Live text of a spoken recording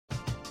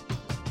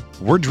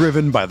We're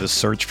driven by the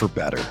search for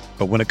better.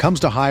 But when it comes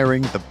to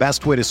hiring, the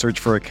best way to search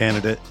for a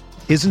candidate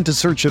isn't to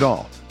search at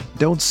all.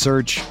 Don't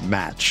search,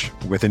 match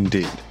with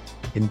Indeed.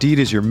 Indeed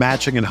is your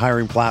matching and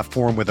hiring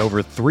platform with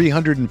over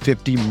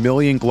 350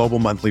 million global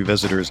monthly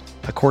visitors,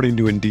 according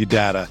to Indeed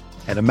data,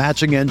 and a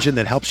matching engine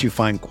that helps you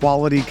find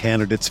quality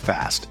candidates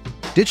fast.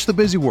 Ditch the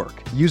busy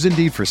work. Use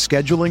Indeed for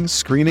scheduling,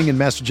 screening, and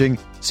messaging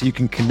so you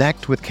can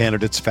connect with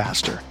candidates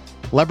faster.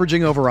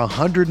 Leveraging over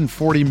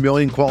 140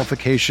 million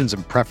qualifications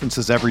and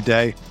preferences every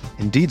day,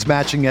 Indeed's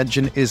matching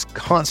engine is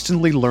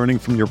constantly learning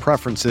from your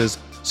preferences,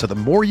 so the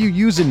more you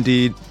use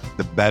Indeed,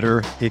 the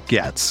better it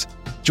gets.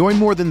 Join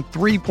more than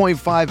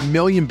 3.5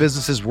 million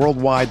businesses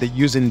worldwide that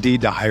use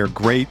Indeed to hire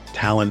great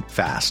talent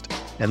fast.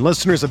 And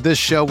listeners of this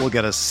show will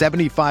get a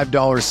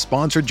 $75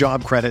 sponsored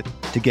job credit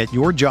to get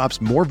your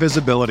jobs more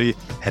visibility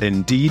at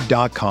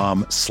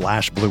Indeed.com/Blue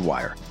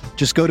Wire.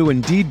 Just go to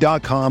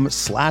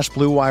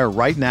Indeed.com/Blue Wire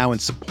right now and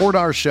support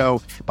our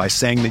show by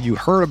saying that you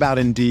heard about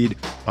Indeed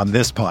on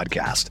this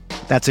podcast.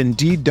 That's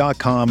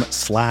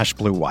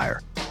Indeed.com/Blue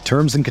Wire.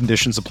 Terms and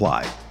conditions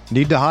apply.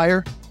 Need to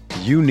hire?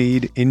 You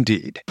need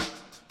Indeed.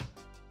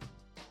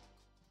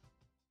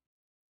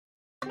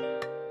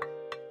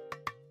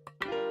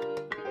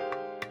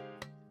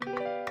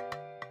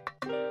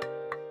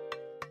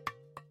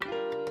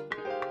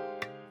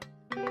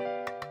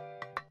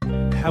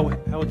 How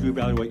would you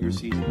evaluate your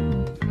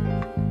season?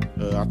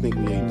 I think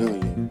we ain't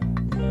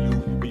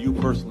done But you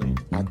personally? yet.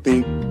 I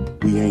think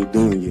we ain't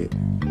done yet.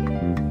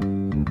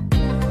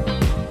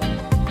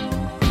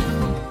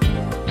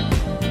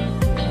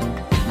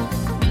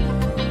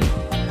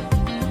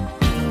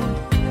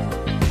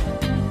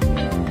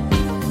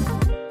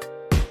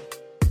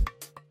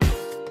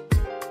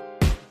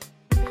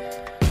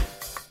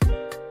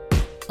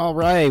 All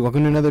right,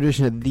 welcome to another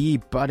edition of the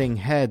Butting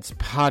Heads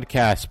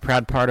podcast,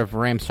 proud part of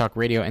Rams Talk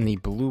Radio and the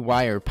Blue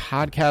Wire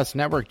Podcast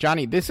Network.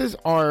 Johnny, this is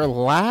our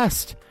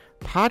last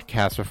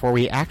podcast before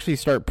we actually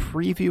start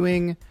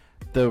previewing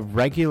the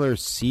regular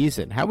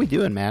season. How we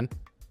doing, man?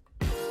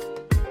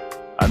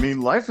 I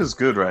mean, life is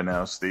good right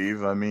now,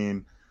 Steve. I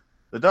mean,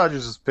 the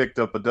Dodgers just picked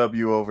up a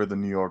W over the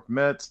New York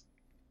Mets.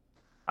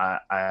 I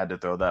had to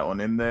throw that one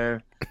in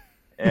there.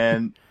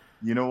 And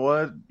you know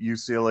what?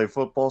 UCLA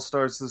football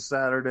starts this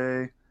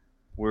Saturday.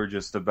 We're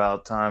just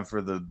about time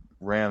for the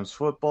Rams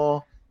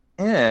football.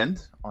 And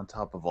on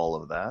top of all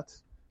of that,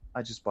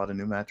 I just bought a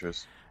new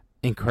mattress.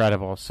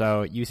 Incredible.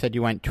 So you said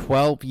you went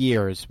 12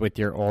 years with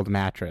your old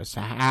mattress.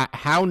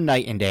 How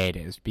night and day it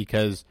is,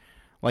 because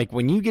like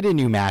when you get a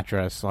new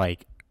mattress,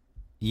 like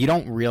you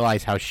don't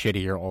realize how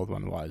shitty your old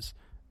one was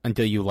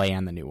until you lay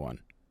on the new one.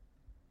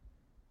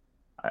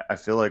 I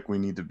feel like we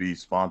need to be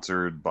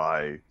sponsored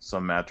by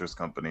some mattress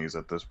companies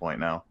at this point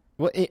now.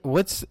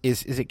 Is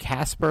it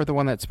Casper, the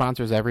one that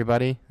sponsors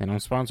everybody? They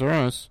don't sponsor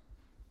us.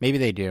 Maybe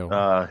they do.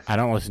 I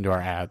don't listen to our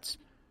ads.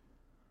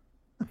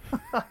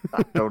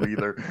 I don't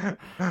either.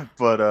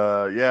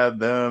 But yeah,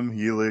 them,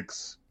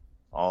 Helix,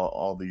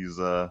 all these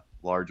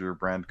larger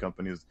brand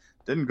companies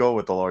didn't go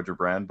with the larger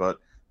brand,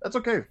 but that's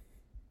okay.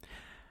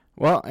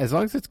 Well, as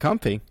long as it's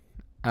comfy,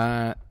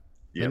 then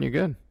you're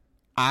good.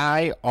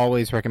 I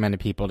always recommend to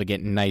people to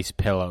get nice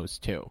pillows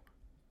too,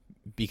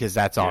 because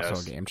that's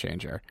also a game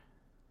changer.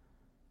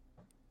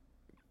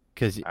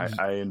 Because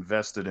I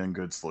invested in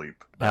good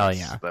sleep. Hell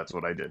yeah. That's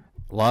what I did.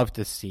 Love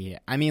to see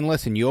it. I mean,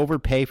 listen, you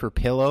overpay for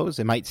pillows.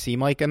 It might seem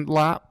like a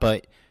lot,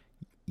 but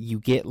you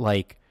get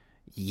like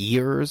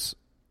years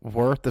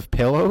worth of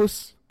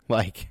pillows.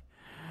 Like,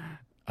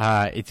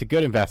 it's a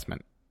good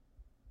investment.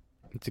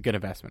 It's a good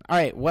investment. All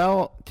right.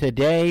 Well,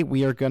 today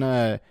we are going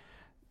to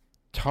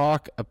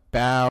talk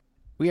about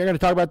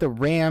the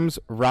Rams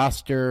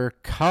roster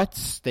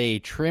cuts. They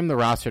trimmed the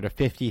roster to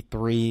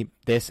 53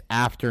 this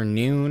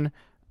afternoon.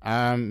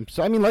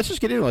 So, I mean, let's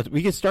just get into it.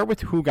 We could start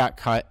with who got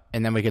cut,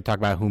 and then we could talk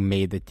about who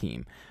made the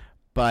team.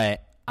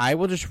 But I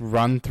will just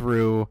run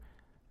through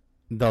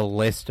the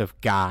list of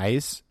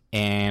guys,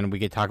 and we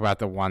could talk about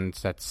the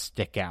ones that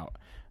stick out.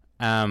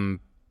 The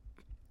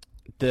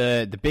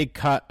big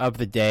cut of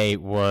the day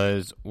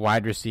was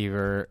wide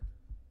receiver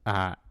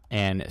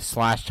and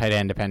slash tight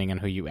end, depending on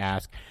who you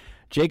ask.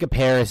 Jacob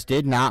Harris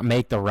did not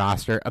make the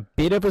roster. A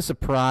bit of a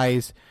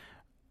surprise,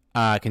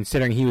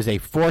 considering he was a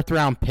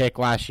fourth-round pick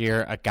last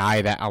year, a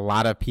guy that a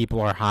lot of people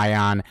are high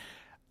on.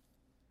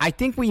 I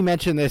think we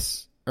mentioned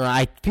this, or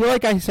I feel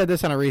like I said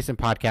this on a recent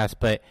podcast,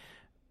 but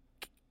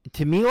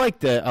to me, like,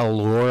 the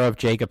allure of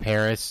Jacob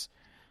Harris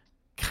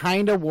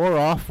kind of wore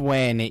off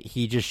when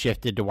he just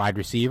shifted to wide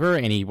receiver,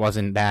 and he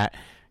wasn't that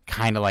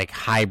kind of like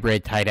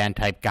hybrid tight end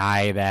type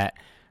guy that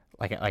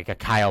like a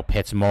Kyle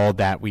Pitts mold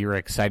that we were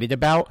excited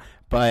about.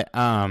 But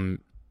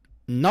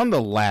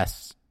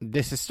nonetheless,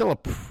 this is still a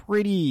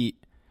pretty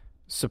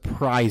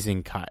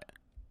surprising cut.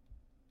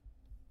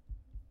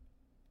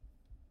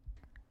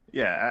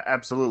 Yeah,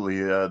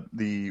 absolutely.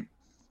 The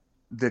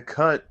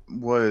cut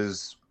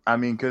was, I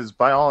mean, because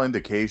by all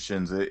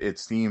indications, it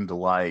seemed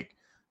like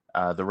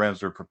the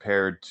Rams were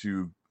prepared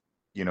to,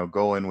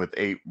 go in with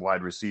 8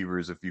 wide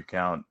receivers if you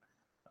count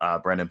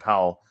Brandon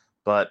Powell.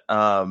 But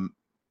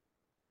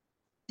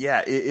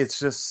yeah, it's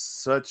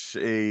just such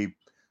a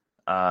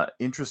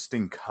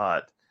interesting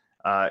cut.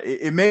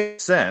 It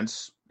makes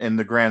sense in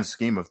the grand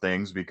scheme of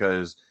things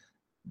because,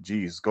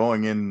 geez,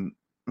 going in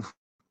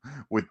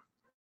with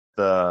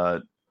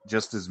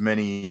just as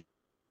many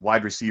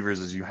wide receivers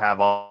as you have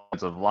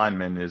offensive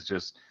linemen is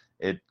just,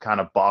 it kind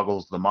of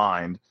boggles the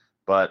mind.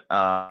 But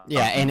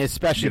and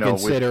especially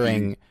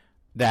considering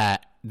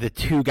that the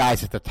two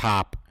guys at the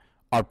top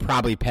are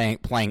probably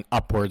playing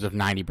upwards of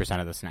 90%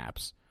 of the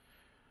snaps.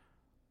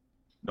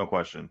 No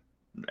question.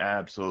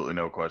 Absolutely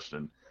no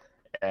question.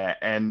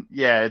 And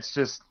yeah, it's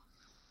just,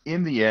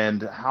 in the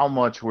end, how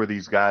much were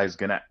these guys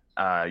going to,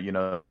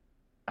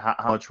 how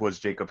much was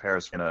Jacob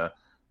Harris going to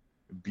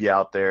be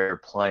out there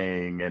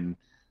playing? And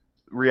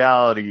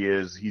reality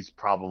is he's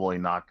probably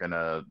not going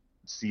to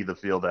see the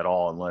field at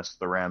all unless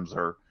the Rams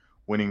are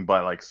winning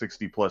by like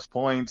 60 plus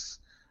points,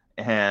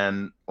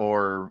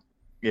 or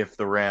if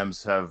the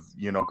Rams have,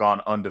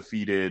 gone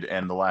undefeated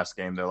and the last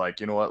game they're like,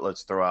 you know what,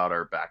 let's throw out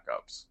our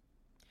backups.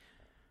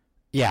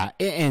 Yeah,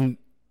 and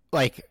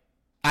like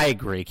I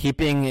agree.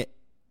 Keeping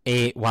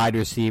 8 wide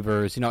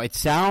receivers, it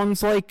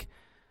sounds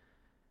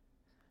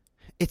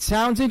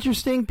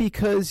interesting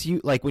because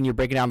you like when you're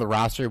breaking down the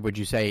roster, would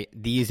you say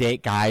these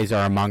 8 guys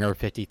are among our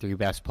 53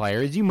 best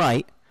players? You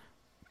might,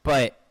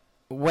 but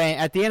when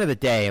at the end of the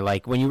day,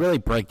 like when you really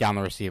break down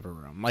the receiver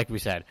room, like we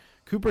said,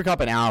 Cooper Kupp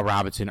and Allen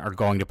Robinson are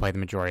going to play the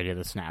majority of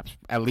the snaps.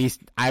 At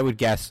least I would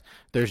guess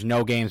there's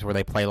no games where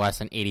they play less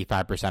than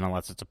 85%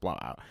 unless it's a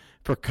blowout.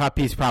 For Kupp,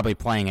 he's probably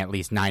playing at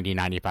least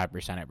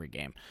 90-95% every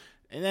game.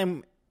 And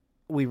then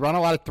we run a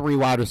lot of 3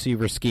 wide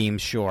receiver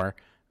schemes, sure.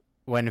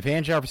 When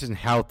Van Jefferson's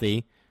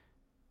healthy,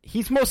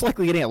 he's most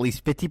likely getting at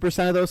least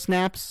 50% of those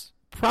snaps,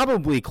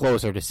 probably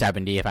closer to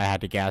 70 if I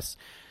had to guess.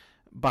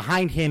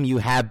 Behind him, you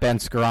have Ben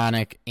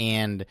Skoranek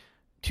and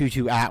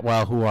Tutu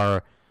Atwell, who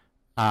are,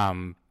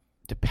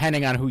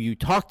 depending on who you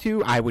talk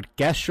to, I would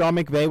guess Sean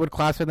McVay would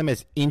classify them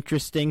as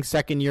interesting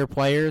second-year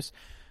players.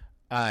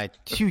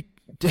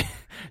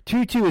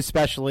 Tutu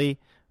especially,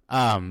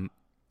 those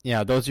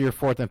are your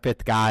 4th and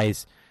 5th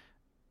guys.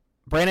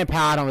 Brandon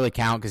Powell I don't really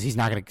count because he's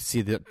not going to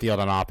see the field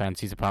on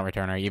offense. He's a punt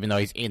returner, even though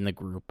he's in the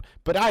group.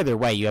 But either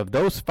way, you have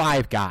those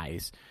 5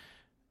 guys.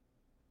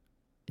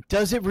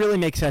 Does it really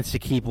make sense to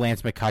keep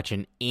Lance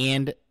McCutcheon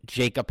and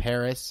Jacob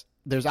Harris?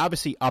 There's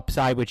obviously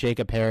upside with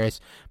Jacob Harris,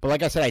 but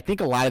like I said, I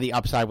think a lot of the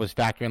upside was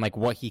factoring like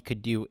what he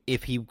could do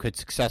if he could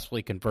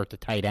successfully convert to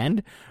tight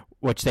end,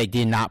 which they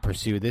did not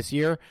pursue this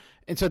year.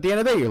 And so at the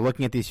end of the day, you're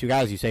looking at these 2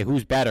 guys, you say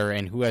who's better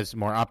and who has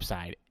more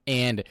upside.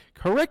 And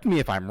correct me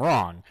if I'm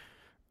wrong,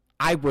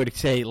 I would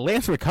say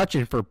Lance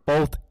McCutcheon for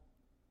both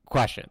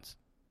questions,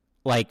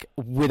 like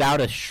without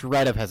a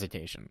shred of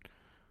hesitation.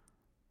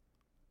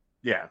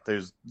 Yeah,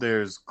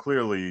 there's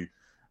clearly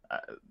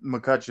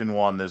McCutcheon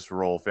won this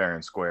role fair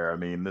and square. I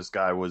mean, this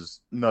guy was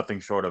nothing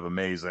short of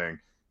amazing.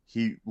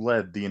 He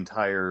led the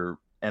entire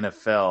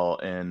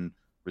NFL in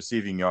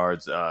receiving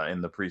yards in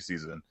the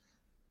preseason.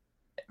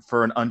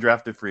 For an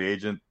undrafted free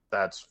agent,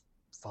 that's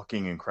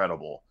fucking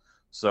incredible.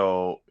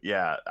 So,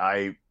 yeah,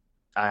 I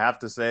have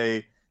to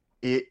say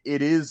it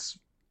is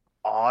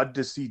odd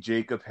to see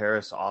Jacob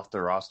Harris off the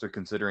roster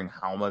considering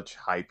how much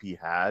hype he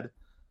had.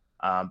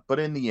 But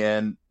in the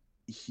end,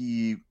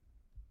 he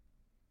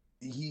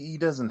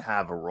doesn't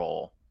have a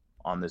role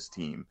on this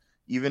team.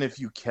 Even if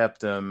you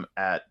kept him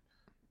at,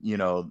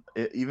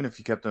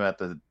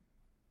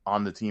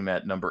 on the team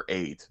at number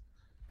 8,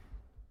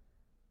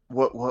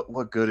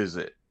 what good is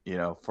it,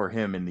 for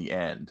him in the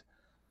end?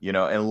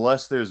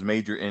 Unless there's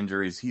major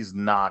injuries, he's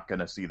not going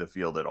to see the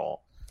field at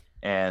all.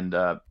 And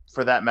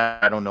for that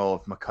matter, I don't know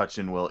if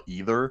McCutcheon will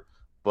either,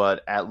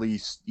 but at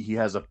least he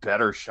has a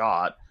better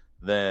shot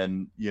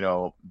than,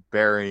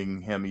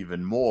 burying him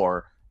even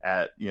more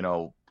at,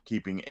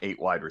 keeping 8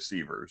 wide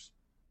receivers.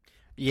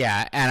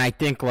 Yeah, and I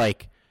think,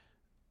 like,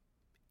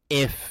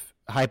 if,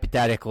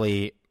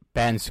 hypothetically,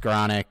 Ben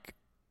Skoranek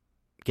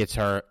gets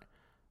hurt,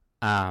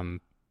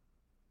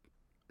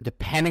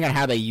 depending on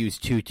how they use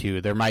Tutu,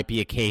 there might be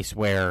a case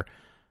where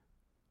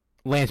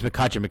Lance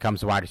McCutcheon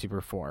becomes the wide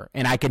receiver 4.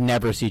 And I could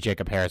never see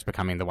Jacob Harris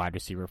becoming the wide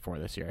receiver 4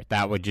 this year.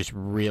 That would just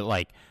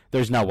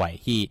there's no way.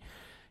 He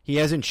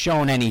hasn't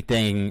shown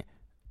anything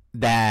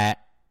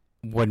that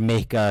would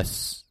make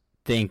us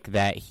think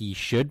that he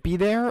should be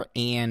there.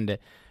 And,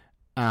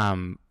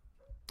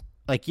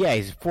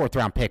 he's a 4th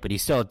round pick, but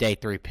he's still a day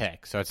 3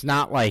 pick. So it's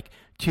not like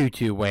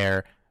Tutu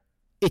where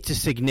it's a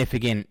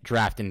significant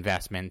draft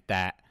investment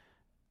that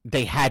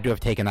they had to have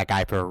taken that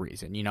guy for a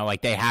reason.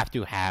 They have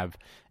to have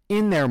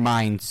in their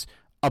minds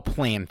a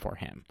plan for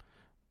him.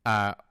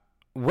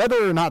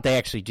 Whether or not they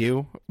actually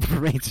do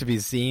remains to be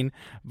seen.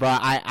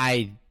 But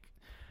I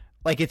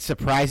it's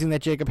surprising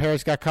that Jacob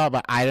Harris got cut,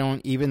 but I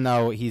don't, even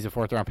though he's a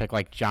 4th round pick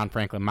like John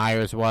Franklin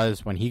Myers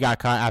was when he got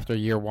cut after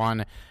year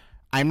 1,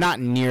 I'm not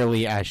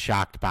nearly as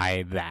shocked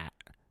by that.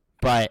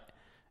 But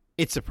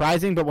it's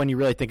surprising, but when you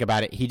really think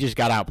about it, he just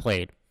got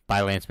outplayed by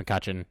Lance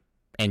McCutcheon,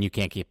 and you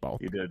can't keep both.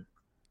 He did.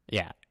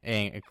 Yeah,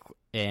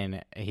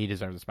 and he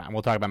deserves a spot. And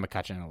we'll talk about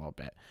McCutcheon in a little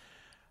bit.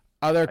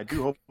 I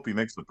do hope he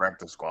makes the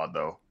practice squad,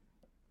 though.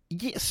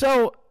 Yeah,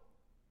 so,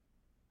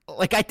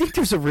 like, I think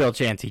there's a real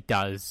chance he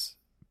does,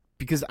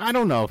 because I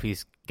don't know if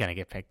he's going to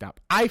get picked up.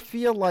 I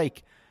feel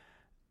like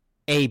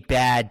a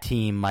bad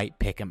team might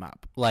pick him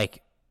up.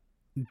 Like,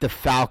 the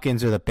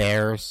Falcons or the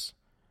Bears.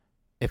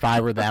 If I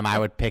were them, I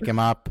would pick him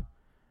up.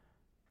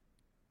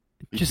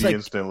 He'd be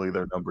instantly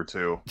their number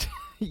 2.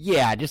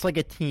 Yeah, just like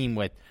a team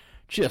with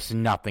just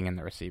nothing in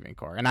the receiving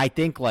core. And I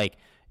think, like,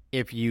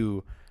 if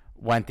you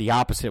went the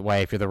opposite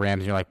way, if you're the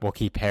Rams and you're like, we'll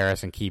keep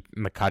Harris and keep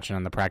McCutcheon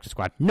on the practice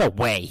squad, no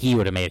way he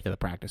would have made it to the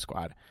practice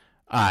squad.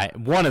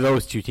 One of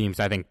those two teams,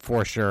 I think,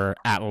 for sure,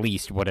 at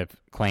least would have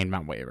claimed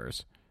on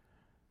waivers.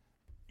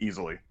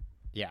 Easily.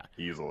 Yeah.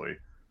 Easily.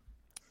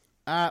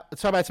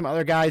 Let's talk about some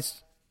other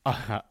guys.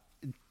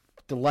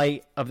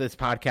 Delight of this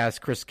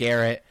podcast, Chris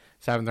Garrett,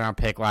 7th-round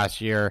pick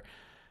last year,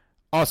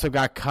 also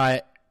got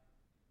cut.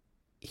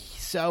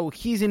 So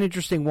he's an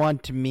interesting one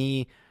to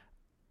me.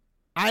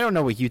 I don't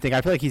know what you think. I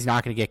feel like he's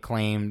not going to get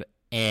claimed,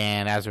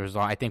 and as a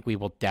result, I think we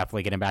will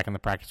definitely get him back in the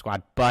practice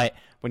squad. But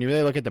when you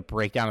really look at the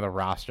breakdown of the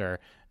roster,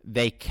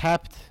 they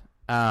kept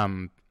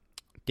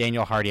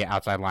Daniel Hardy,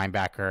 outside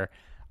linebacker.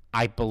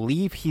 I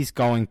believe he's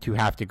going to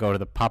have to go to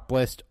the PUP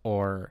list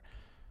or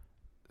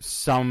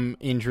some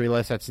injury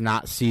list that's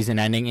not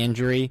season-ending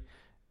injury,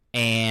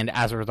 and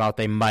as a result,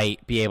 they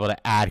might be able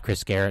to add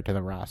Chris Garrett to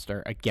the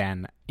roster.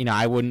 Again,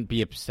 I wouldn't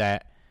be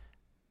upset.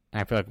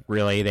 I feel like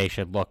really they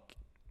should look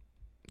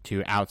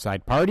to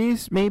outside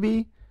parties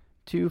maybe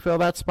to fill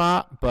that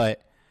spot,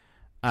 but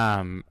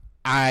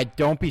I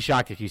don't be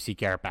shocked if you see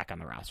Garrett back on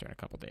the roster in a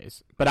couple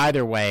days. But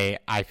either way,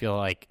 I feel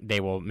like they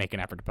will make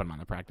an effort to put him on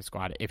the practice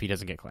squad if he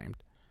doesn't get claimed.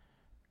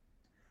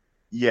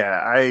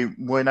 Yeah,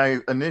 when I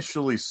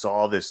initially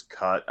saw this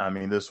cut, I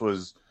mean, this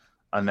was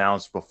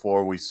announced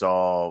before we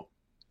saw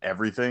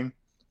everything.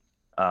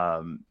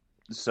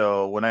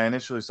 So when I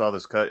initially saw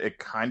this cut, it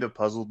kind of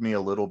puzzled me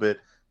a little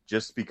bit,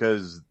 just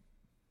because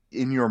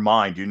in your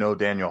mind,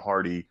 Daniel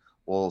Hardy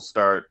will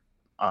start,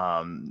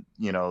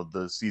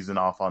 the season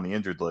off on the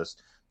injured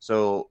list.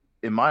 So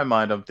in my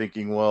mind, I'm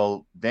thinking,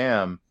 well,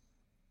 damn,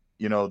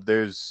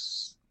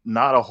 there's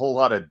not a whole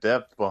lot of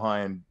depth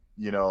behind,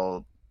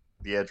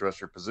 the edge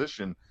rusher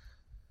position.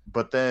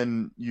 But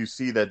then you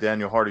see that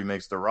Daniel Hardy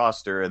makes the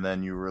roster, and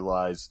then you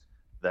realize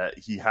that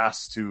he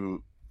has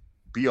to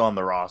be on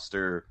the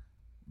roster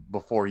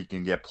before he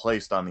can get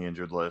placed on the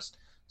injured list.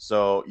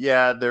 So,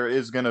 yeah, there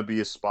is going to be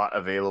a spot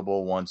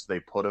available once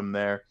they put him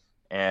there.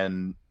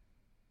 And,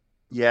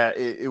 yeah,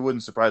 it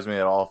wouldn't surprise me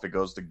at all if it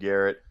goes to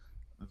Garrett.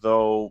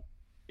 Though,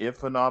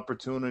 if an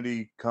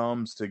opportunity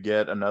comes to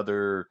get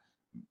another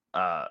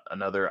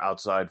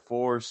outside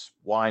force,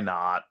 why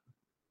not?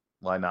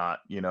 Why not?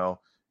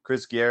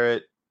 Chris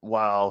Garrett,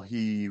 while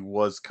he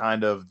was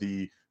kind of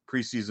the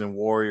preseason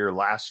warrior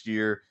last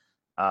year,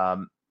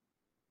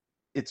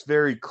 it's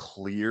very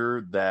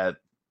clear that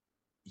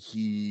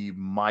he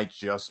might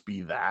just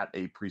be that,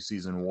 a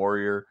preseason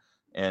warrior,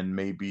 and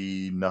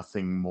maybe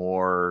nothing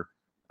more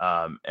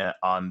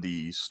on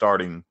the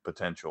starting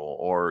potential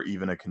or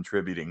even a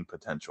contributing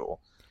potential.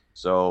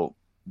 So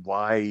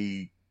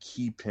why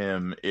keep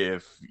him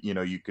if,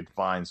 you could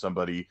find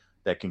somebody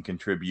that can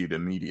contribute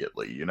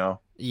immediately,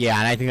 Yeah,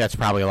 and I think that's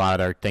probably a lot of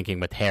their thinking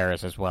with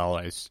Harris as well,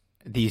 as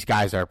these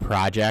guys are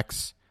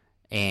projects,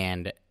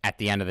 and at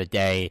the end of the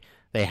day,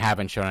 they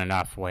haven't shown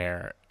enough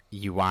where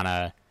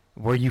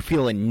you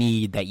feel a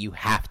need that you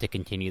have to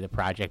continue the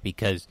project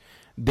because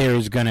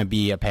there's going to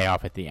be a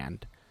payoff at the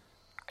end.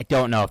 I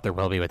don't know if there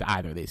will be with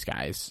either of these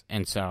guys,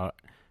 and so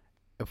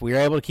if we are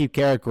able to keep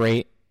Garrett,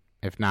 great.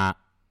 If not,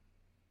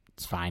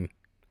 it's fine.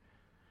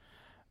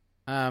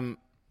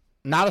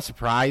 Not a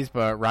surprise,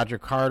 but Roger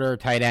Carter,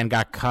 tight end,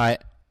 got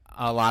cut.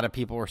 A lot of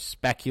people were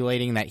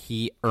speculating that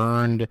he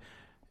earned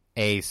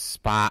a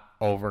spot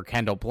over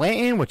Kendall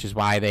Blanton, which is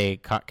why they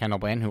cut Kendall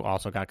Blanton, who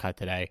also got cut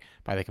today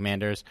by the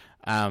Commanders.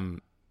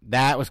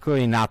 That was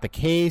clearly not the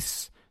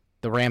case.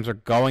 The Rams are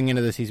going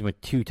into the season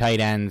with 2 tight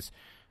ends.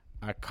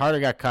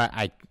 Carter got cut.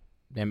 I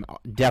am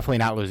definitely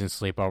not losing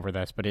sleep over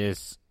this, but it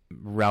is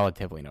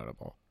relatively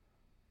notable.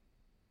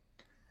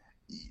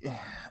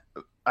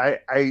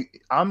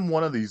 I'm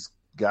one of these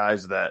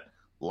guys that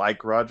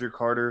like Roger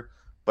Carter,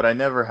 but I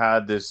never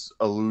had this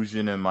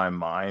illusion in my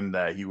mind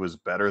that he was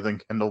better than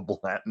Kendall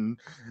Blanton.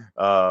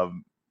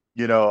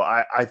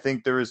 I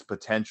think there is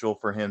potential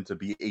for him to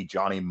be a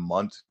Johnny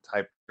Munt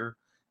type,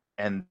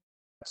 and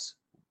that's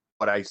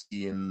what I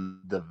see in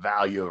the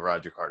value of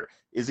Roger Carter.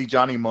 Is he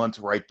Johnny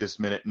Munt right this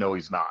minute? No,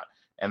 he's not.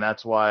 And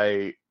that's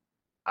why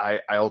I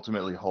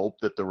ultimately hope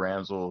that the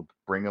Rams will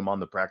bring him on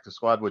the practice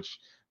squad, which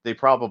they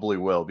probably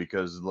will,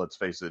 because let's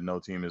face it, no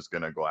team is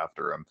going to go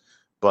after him.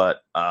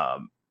 But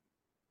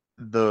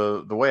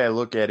the way I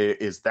look at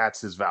it is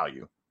that's his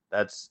value.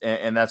 That's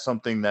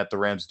something that the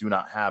Rams do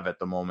not have at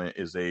the moment,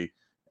 is a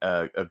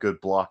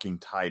good blocking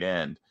tight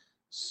end.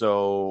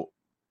 So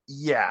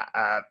yeah,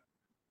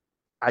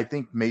 I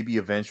think maybe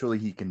eventually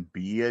he can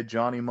be a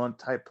Johnny Munt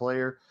type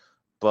player,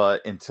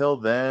 but until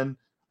then,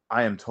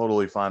 I am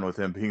totally fine with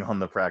him being on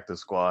the practice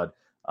squad.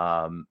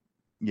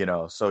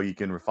 So he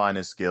can refine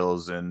his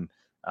skills and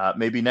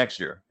maybe next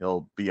year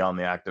he'll be on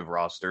the active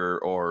roster,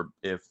 or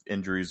if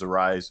injuries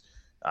arise,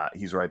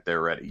 he's right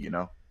there ready, you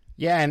know?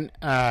 Yeah,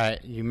 and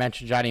you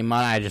mentioned Johnny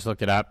Munn. I just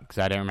looked it up because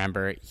I didn't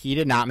remember. He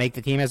did not make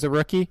the team as a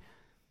rookie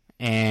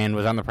and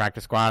was on the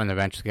practice squad and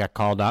eventually got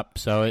called up.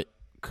 So it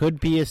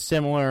could be a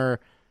similar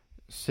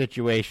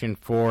situation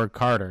for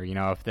Carter. You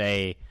know, if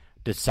they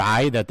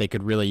decide that they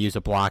could really use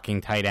a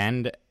blocking tight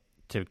end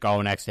to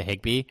go next to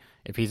Higbee,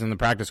 if he's in the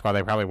practice squad,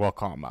 they probably will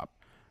call him up.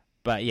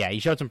 But yeah, he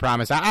showed some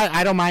promise.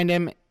 I don't mind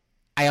him.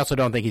 I also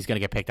don't think he's going to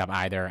get picked up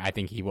either. I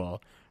think he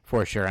will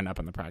for sure end up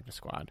in the practice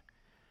squad.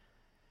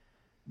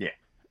 Yeah.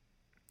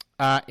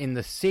 In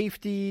the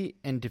safety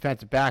and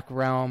defensive back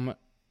realm,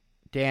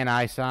 Dan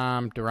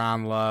Isom,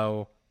 Duran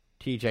Lowe,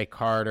 TJ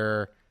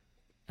Carter,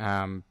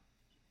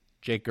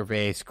 Jake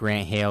Gervais,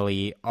 Grant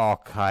Haley, all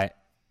cut.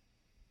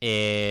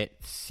 It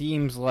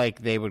seems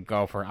like they would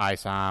go for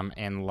Isom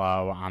and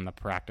Lowe on the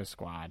practice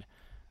squad,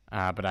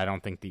 but I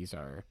don't think these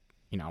are,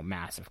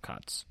 massive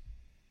cuts.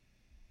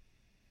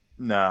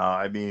 No,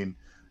 I mean,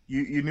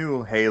 you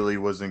knew Haley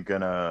wasn't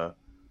gonna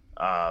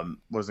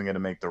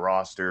make the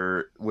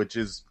roster, which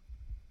is,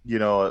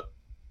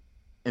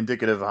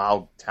 indicative of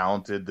how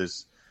talented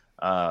this,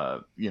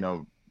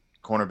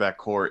 cornerback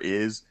core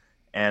is.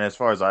 And as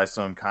far as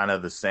Isom, kind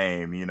of the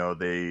same.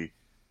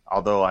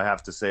 Although I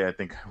have to say, I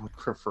think I would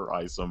prefer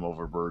Isom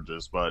over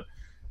Burgess, but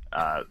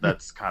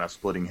that's kind of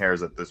splitting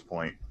hairs at this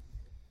point.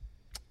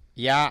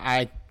 Yeah,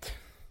 I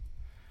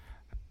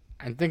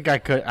think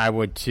I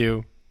would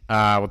too.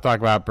 We'll talk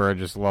about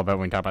Burgess a little bit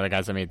when we talk about the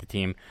guys that made the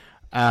team.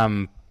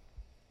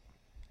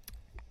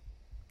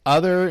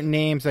 Other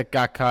names that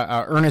got cut,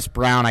 Ernest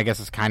Brown, I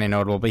guess, is kind of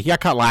notable, but he got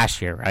cut last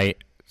year, right?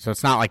 So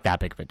it's not like that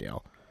big of a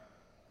deal.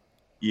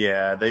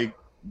 Yeah, they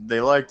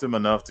liked him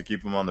enough to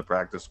keep him on the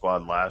practice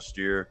squad last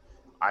year.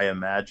 I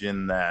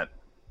imagine that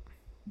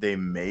they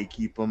may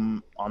keep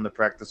him on the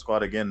practice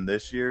squad again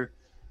this year,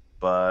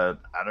 but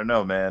I don't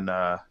know, man.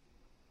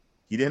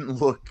 He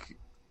didn't look.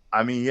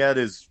 I mean, he had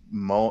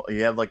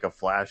like a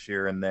flash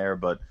here and there,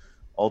 but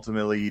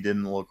ultimately he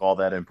didn't look all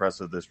that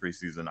impressive this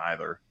preseason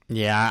either.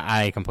 Yeah,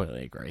 I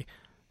completely agree.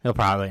 He'll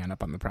probably end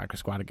up on the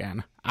practice squad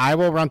again. I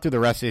will run through the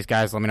rest of these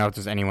guys. Let me know if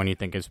there's anyone you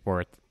think is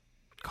worth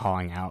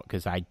calling out,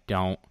 because I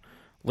don't.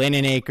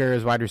 Landon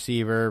Akers, wide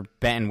receiver.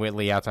 Benton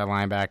Whitley, outside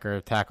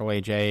linebacker. Tackle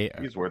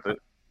AJ. He's worth it.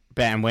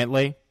 Benton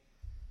Whitley?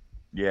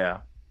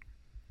 Yeah.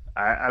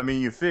 I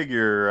mean, you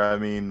figure,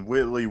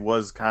 Whitley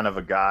was kind of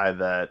a guy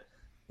that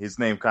his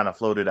name kind of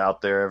floated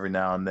out there every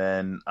now and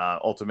then,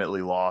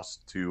 ultimately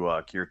lost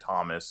to Keir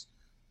Thomas,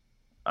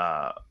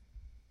 or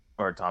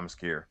Thomas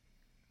Keir.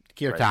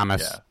 Keir, right?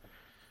 Thomas. Yeah.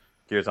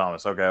 Keir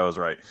Thomas. Okay, I was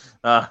right.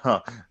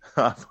 I'm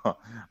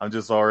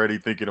just already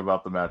thinking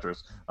about the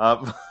mattress.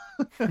 But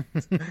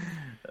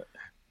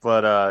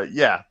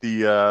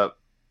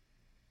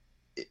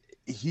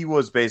he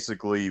was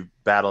basically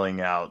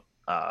battling out,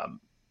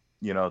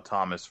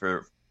 Thomas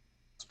for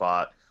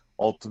spot.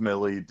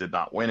 Ultimately, did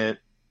not win it,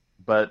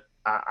 but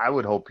I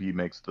would hope he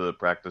makes the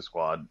practice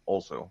squad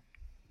also.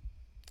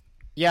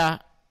 Yeah,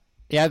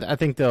 I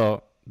think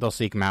they'll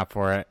seek him out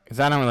for it, because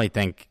I don't really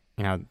think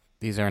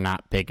these are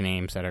not big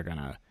names that are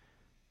gonna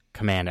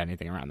command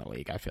anything around the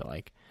league. I feel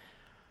like.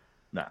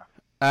 No.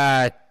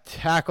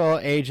 Tackle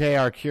AJ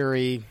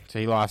Arcuri, so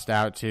he lost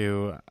out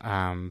to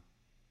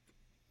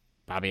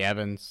Bobby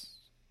Evans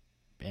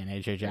and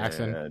AJ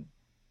Jackson.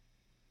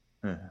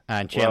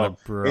 And Chandler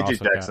Brewer.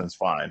 AJ Jackson's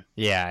fine.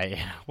 Yeah,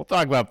 we'll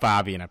talk about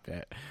Bobby in a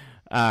bit.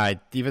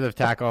 Defensive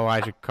tackle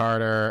Elijah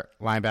Carter,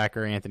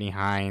 linebacker Anthony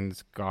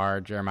Hines,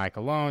 guard Jeremiah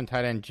Colon,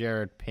 tight end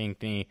Jared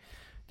Pinkney,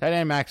 tight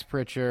end Max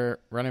Pritchard,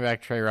 running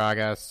back Trey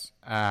Ragas,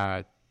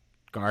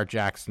 guard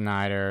Jack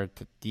Snyder,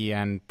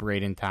 DN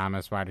Braden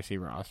Thomas, wide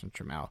receiver Austin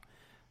Trammell.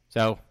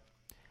 So,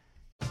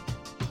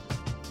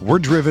 we're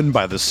driven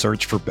by the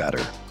search for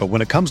better. But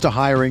when it comes to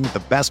hiring,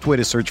 the best way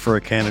to search for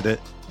a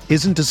candidate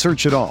isn't to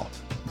search at all.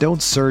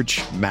 Don't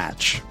search,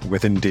 match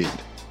with Indeed.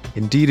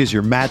 Indeed is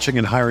your matching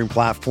and hiring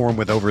platform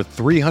with over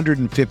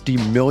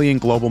 350 million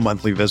global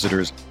monthly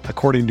visitors,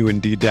 according to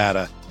Indeed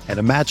data, and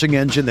a matching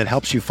engine that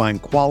helps you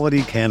find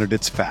quality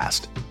candidates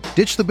fast.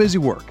 Ditch the busy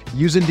work.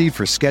 Use Indeed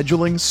for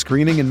scheduling,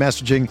 screening, and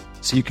messaging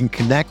so you can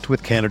connect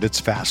with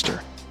candidates faster.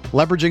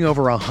 Leveraging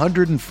over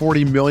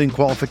 140 million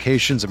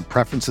qualifications and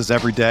preferences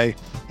every day,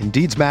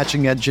 Indeed's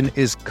matching engine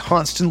is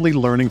constantly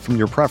learning from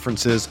your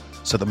preferences,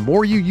 so the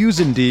more you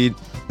use Indeed,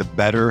 the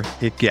better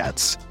it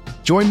gets.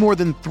 Join more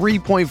than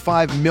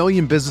 3.5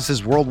 million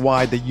businesses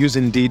worldwide that use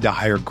Indeed to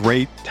hire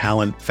great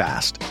talent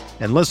fast.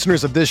 And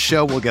listeners of this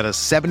show will get a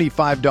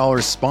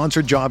 $75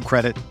 sponsored job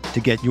credit to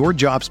get your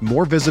jobs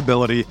more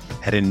visibility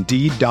at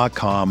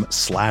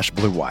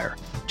Indeed.com/Blue Wire.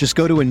 Just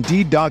go to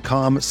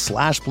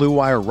Indeed.com/Blue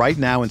Wire right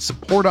now and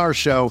support our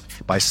show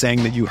by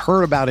saying that you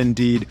heard about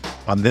Indeed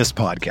on this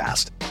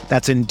podcast.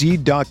 That's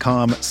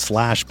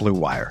Indeed.com/Blue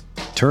Wire.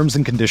 Terms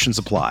and conditions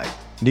apply.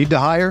 Need to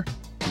hire?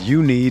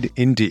 You need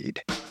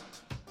Indeed.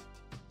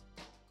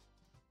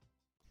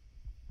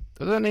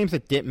 Those are the names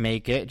that didn't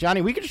make it.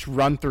 Johnny, we could just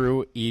run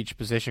through each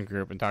position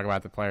group and talk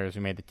about the players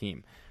who made the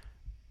team.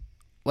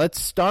 let's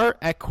start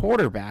at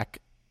quarterback.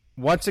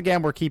 Once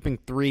again, we're keeping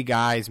 3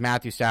 guys: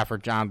 Matthew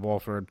Stafford, John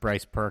Wolford,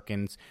 Bryce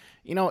Perkins.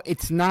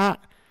 It's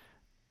not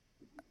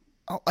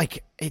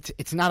like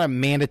it's not a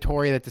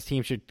mandatory that this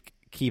team should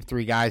keep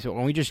 3 guys, but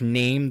when we just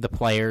name the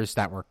players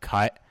that were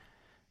cut,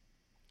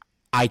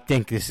 I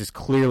think this is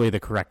clearly the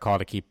correct call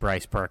to keep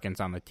Bryce Perkins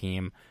on the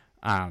team,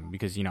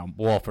 because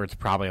Wolford's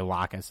probably a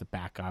lock as the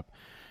backup.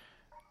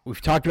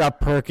 We've talked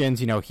about Perkins.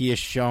 He's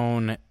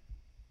shown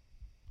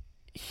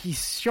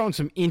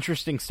some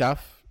interesting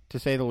stuff, to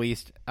say the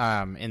least,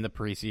 in the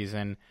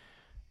preseason.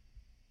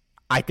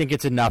 I think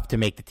it's enough to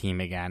make the team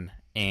again,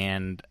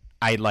 and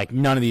I like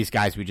none of these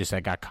guys we just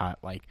said got cut.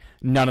 Like,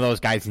 none of those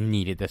guys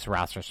needed this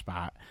roster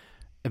spot.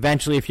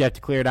 Eventually, if you have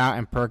to clear it out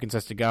and Perkins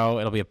has to go,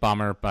 it'll be a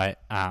bummer, but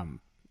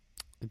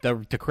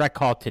the correct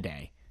call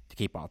today to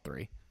keep all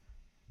 3.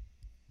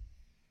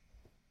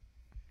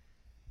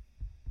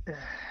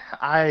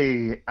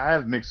 I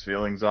have mixed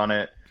feelings on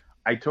it.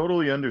 I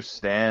totally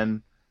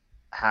understand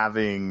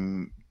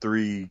having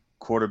 3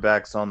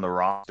 quarterbacks on the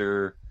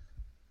roster,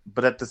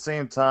 but at the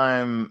same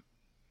time,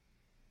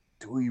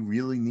 do we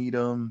really need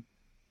them?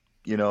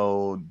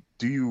 Do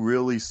you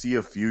really see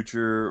a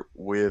future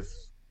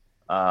with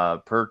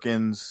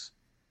Perkins?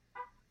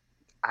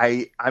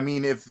 I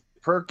mean, if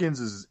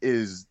Perkins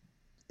is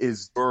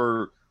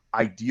your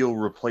ideal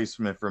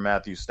replacement for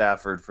Matthew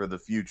Stafford for the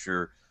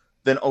future,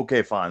 then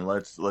okay, fine.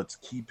 Let's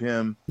keep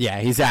him. Yeah,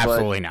 he's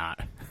absolutely not.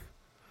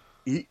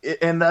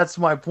 And that's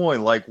my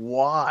point. Like,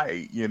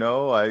 why?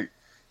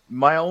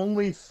 My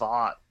only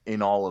thought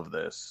in all of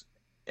this,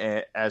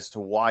 as to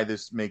why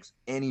this makes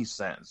any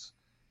sense,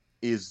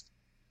 is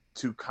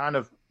to kind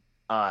of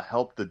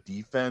help the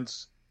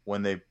defense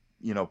when they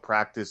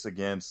practice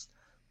against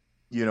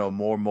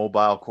more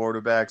mobile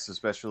quarterbacks,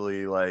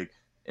 especially like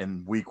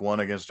in week 1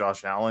 against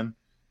Josh Allen.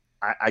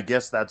 I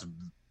guess that's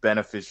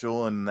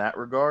beneficial in that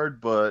regard,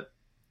 but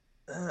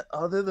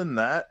other than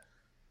that,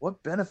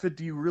 what benefit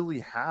do you really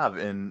have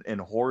in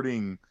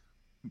hoarding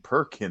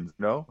Perkins?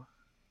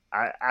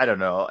 I don't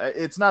know.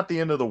 It's not the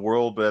end of the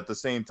world, but at the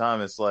same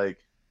time, it's like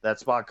that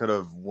spot could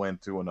have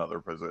went to another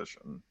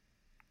position.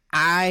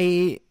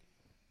 I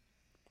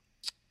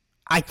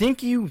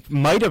think you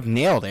might have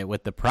nailed it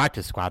with the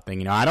practice squad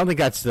thing. I don't think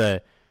that's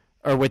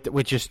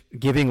with just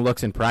giving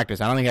looks in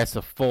practice. I don't think that's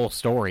the full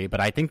story,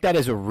 but I think that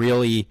is a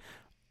really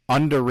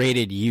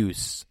underrated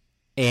use.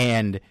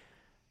 And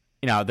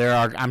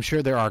I'm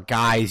sure there are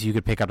guys you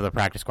could pick up to the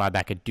practice squad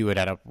that could do it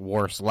at a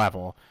worse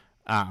level.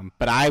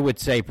 But I would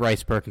say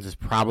Bryce Perkins is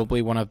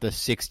probably one of the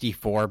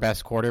 64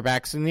 best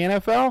quarterbacks in the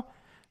NFL.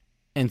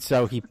 And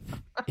so he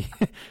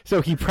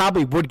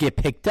probably would get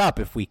picked up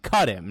if we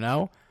cut him,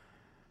 no?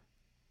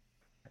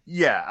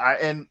 Yeah,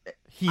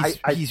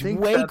 he's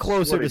way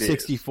closer to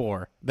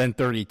 64 than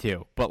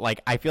 32, but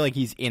I feel like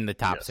he's in the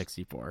top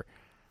 64.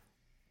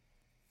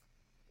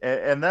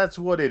 And that's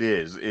what it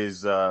is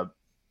the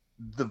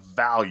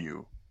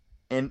value.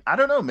 And I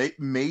don't know,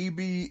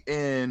 maybe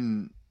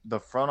in the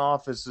front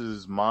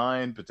office's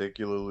mind,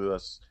 particularly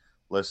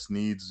Les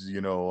Snead's,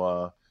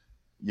 evil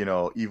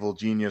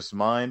genius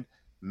mind,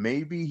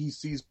 maybe he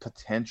sees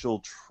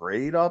potential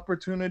trade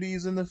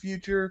opportunities in the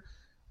future.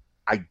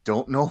 I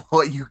don't know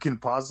what you can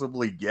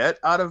possibly get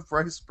out of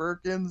Bryce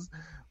Perkins,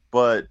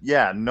 but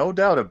yeah, no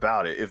doubt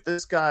about it. If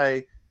this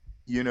guy,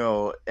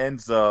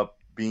 ends up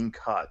being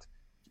cut,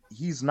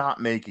 he's not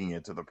making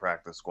it to the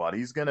practice squad.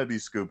 He's going to be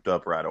scooped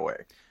up right away.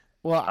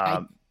 Well,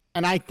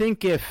 I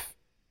think if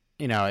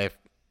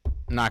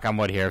knock on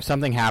wood here, if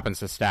something happens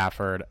to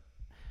Stafford,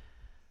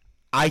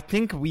 I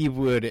think we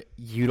would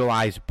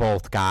utilize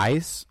both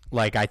guys.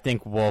 I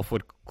think Wolf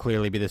would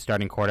clearly be the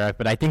starting quarterback,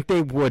 but I think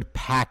they would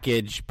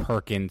package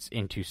Perkins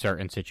into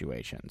certain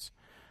situations.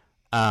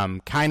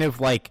 Kind of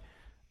like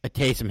a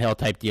Taysom Hill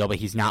type deal, but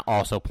he's not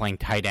also playing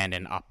tight end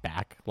and up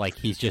back.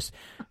 He's just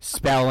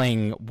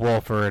spelling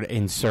Wolford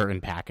in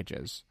certain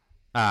packages.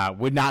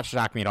 Would not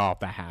shock me at all if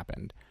that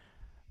happened.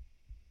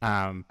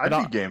 I'd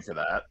be game for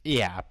that.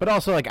 Yeah, but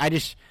also we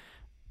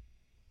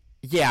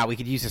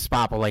could use a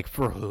spot, but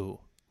for who?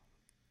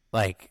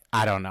 I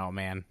don't know,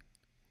 man.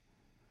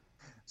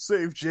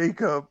 Save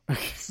Jacob.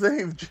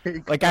 Save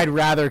Jacob. I'd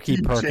rather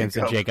keep Perkins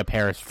than Jacob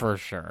Harris for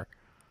sure.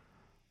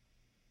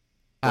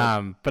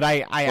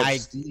 But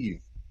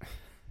Steve,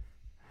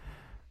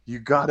 you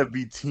gotta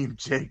be Team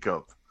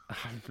Jacob.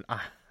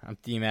 I'm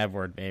Team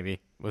Edward,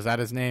 baby. Was that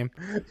his name?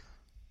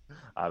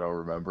 I don't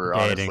remember.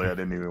 Dating. Honestly, I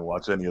didn't even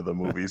watch any of the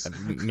movies.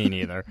 Me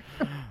neither.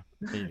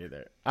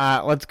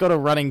 Let's go to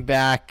running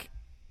back.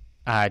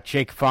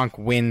 Jake Funk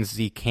wins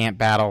the camp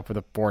battle for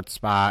the 4th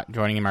spot.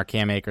 Joining him are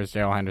Cam Akers,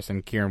 Darrell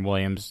Henderson, Kieran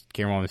Williams.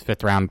 Kieran Williams,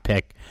 5th-round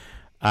pick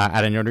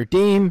out of Notre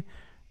Dame.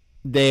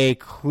 They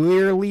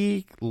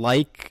clearly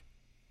like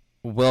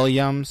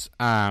Williams.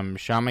 Sean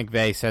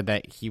McVay said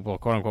that he will,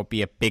 quote-unquote,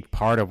 be a big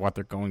part of what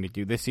they're going to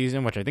do this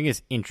season, which I think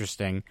is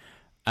interesting.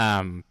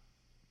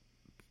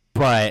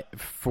 But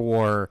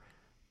for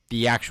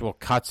the actual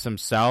cuts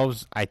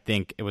themselves, I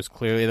think it was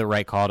clearly the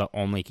right call to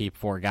only keep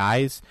 4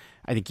 guys.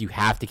 I think you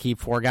have to keep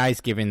 4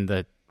 guys given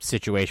the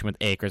situation with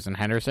Akers and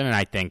Henderson, and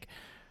I think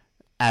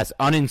as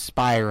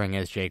uninspiring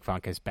as Jake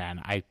Funk has been,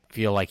 I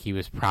feel like he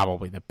was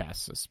probably the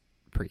best this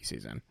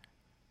preseason.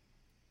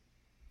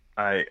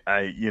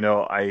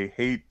 I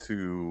hate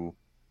to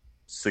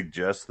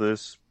suggest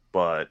this,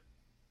 but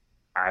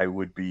I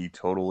would be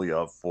totally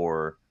up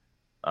for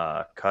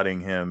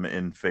cutting him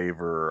in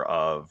favor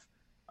of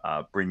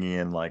bringing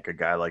in like a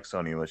guy like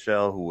Sony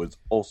Michel, who was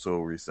also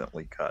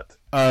recently cut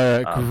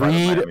by the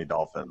Miami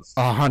Dolphins.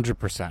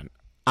 100%.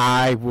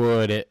 I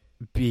would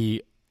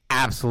be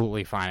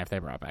absolutely fine if they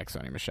brought back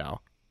Sony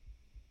Michel.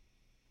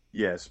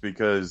 Yes,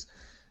 because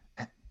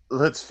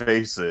let's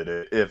face it,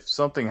 if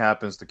something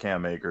happens to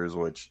Cam Akers,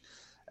 which,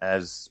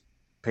 as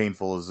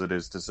painful as it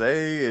is to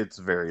say, it's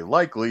very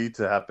likely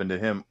to happen to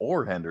him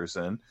or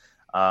Henderson,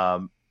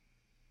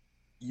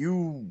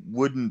 you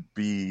wouldn't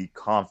be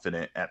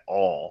confident at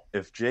all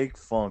if Jake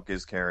Funk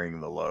is carrying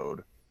the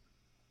load.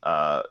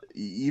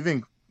 We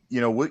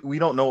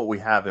don't know what we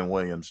have in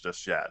Williams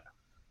just yet.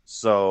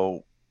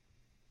 So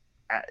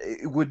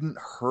it wouldn't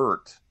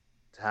hurt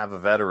to have a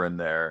veteran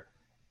there.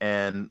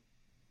 And,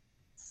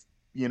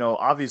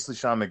 obviously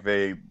Sean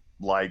McVay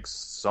likes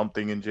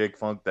something in Jake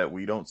Funk that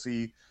we don't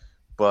see,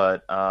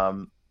 but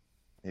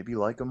maybe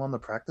like him on the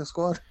practice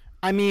squad.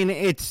 I mean,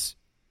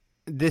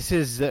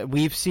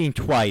 we've seen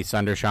twice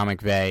under Sean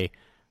McVay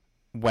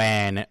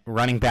when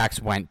running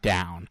backs went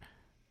down,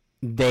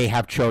 they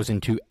have chosen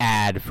to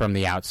add from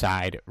the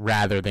outside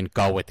rather than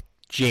go with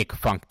Jake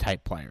Funk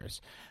type players.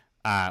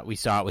 We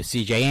saw it with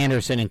C.J.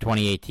 Anderson in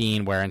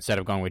 2018, where instead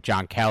of going with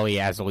John Kelly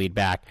as the lead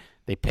back,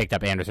 they picked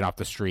up Anderson off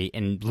the street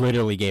and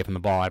literally gave him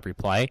the ball every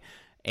play.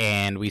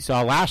 And we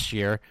saw last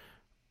year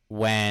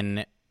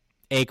when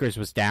Akers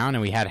was down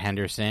and we had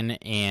Henderson,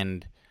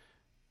 and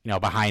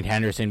behind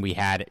Henderson we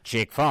had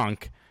Jake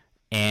Funk,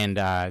 and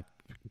the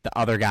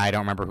other guy, I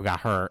don't remember who got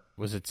hurt.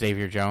 Was it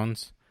Xavier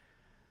Jones?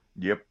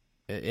 Yep.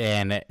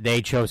 And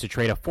they chose to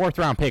trade a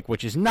 4th-round pick,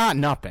 which is not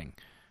nothing.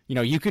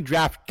 You could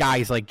draft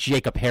guys like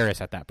Jacob Harris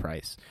at that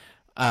price.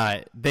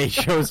 They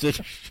chose to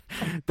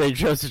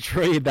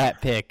trade that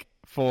pick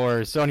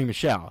for Sony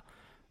Michel.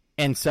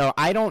 And so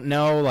I don't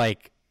know, I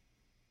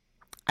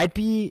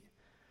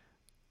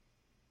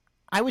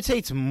would say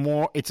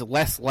it's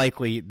less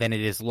likely than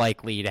it is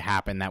likely to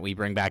happen that we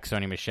bring back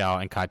Sony Michel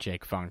and cut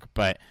Jake Funk.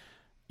 But,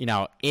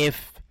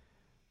 if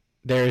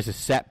there is a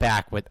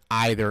setback with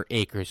either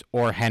Akers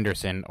or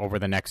Henderson over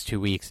the next 2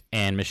 weeks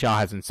and Michel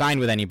hasn't signed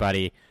with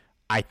anybody,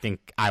 I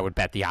think I would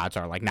bet the odds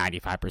are like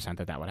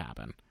 95% that would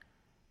happen.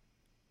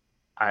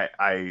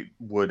 I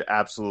would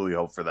absolutely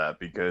hope for that,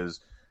 because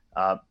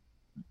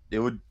it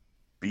would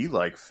be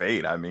like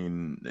fate. I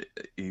mean,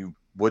 you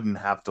wouldn't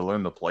have to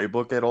learn the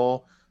playbook at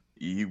all.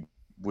 You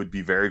would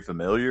be very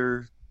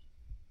familiar.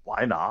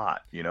 Why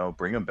not?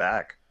 Bring him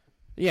back.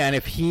 Yeah, and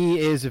if he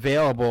is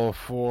available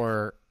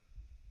for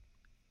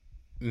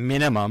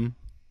minimum,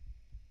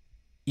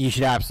 you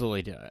should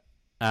absolutely do it.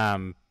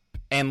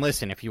 And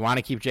listen, if you want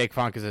to keep Jake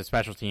Funk as a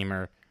special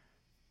teamer,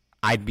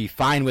 I'd be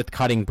fine with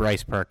cutting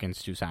Bryce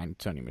Perkins to sign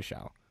Sony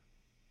Michel.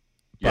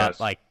 But,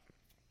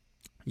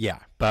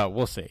 but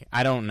we'll see.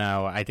 I don't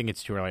know. I think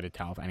it's too early to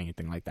tell if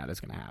anything like that is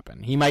going to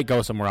happen. He might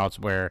go somewhere else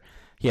where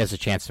he has a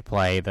chance to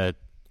play. The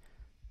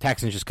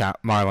Texans just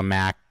got Marlon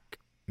Mack.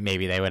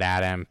 Maybe they would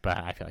add him, but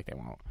I feel like they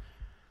won't.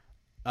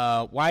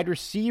 Wide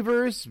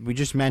receivers, we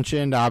just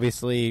mentioned,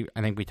 obviously.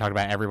 I think we talked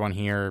about everyone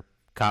here.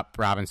 Kupp,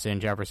 Robinson,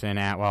 Jefferson,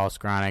 Atwell,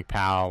 Skronik,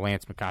 Powell,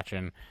 Lance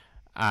McCutcheon.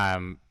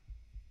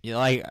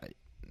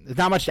 There's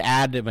not much to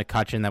add to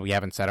McCutcheon that we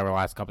haven't said over the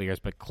last couple of years,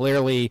 but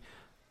clearly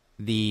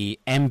the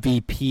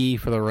MVP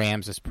for the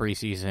Rams this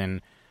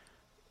preseason,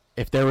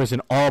 if there was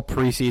an all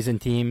preseason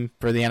team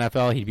for the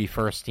NFL, he'd be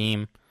first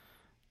team.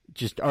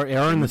 Just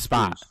earn the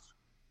spot.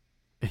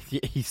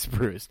 He's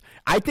spruced.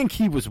 I think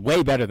he was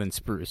way better than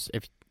Spruce,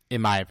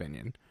 in my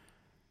opinion.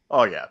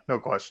 Oh yeah, no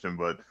question.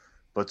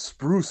 But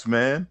Spruce,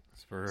 man,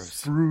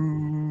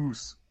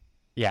 Spruce.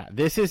 Yeah,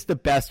 this is the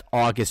best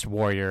August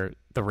Warrior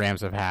the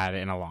Rams have had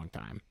in a long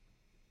time.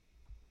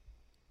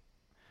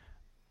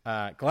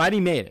 Glad he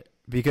made it,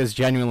 because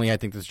genuinely I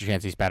think there's a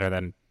chance he's better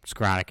than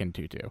Skronik and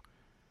Tutu.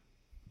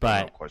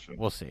 But no question.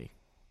 We'll see.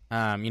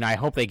 I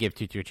hope they give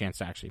Tutu a chance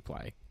to actually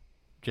play,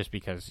 just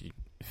because you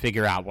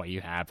figure out what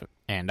you have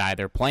and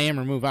either play him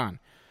or move on.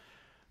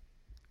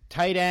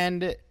 Tight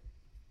end.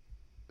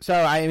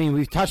 So,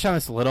 we've touched on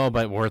this a little,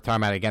 but we're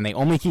talking about it again. They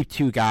only keep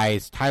 2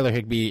 guys. Tyler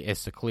Higbee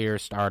is the clear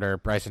starter.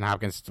 Bryson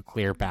Hopkins is the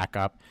clear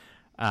backup.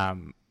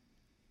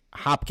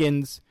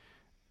 Hopkins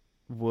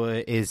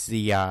is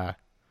the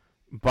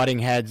Butting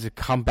Heads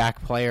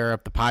comeback player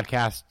of the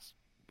podcast,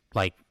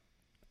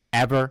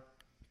 ever,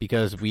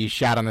 because we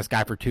shat on this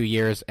guy for 2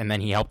 years, and then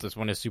he helped us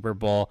win a Super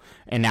Bowl,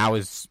 and now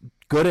is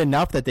good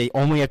enough that they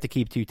only have to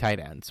keep 2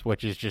 tight ends,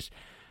 which is just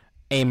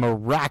a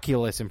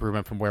miraculous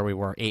improvement from where we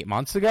were 8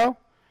 months ago.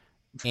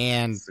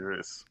 And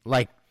serious.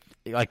 like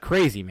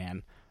crazy,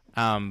 man.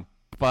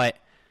 But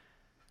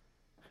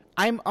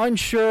I'm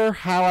unsure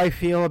how I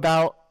feel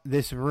about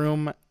this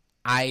room.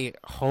 I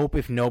hope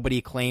if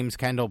nobody claims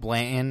Kendall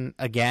Blanton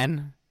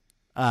again,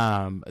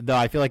 though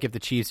I feel like if the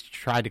Chiefs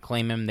tried to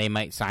claim him, they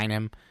might sign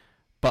him.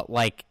 But,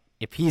 like,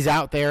 if he's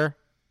out there,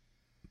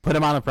 put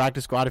him on the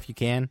practice squad if you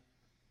can.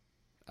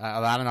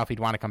 I don't know if he'd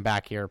want to come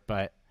back here,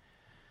 but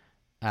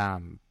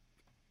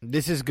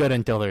this is good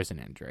until there's an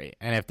injury.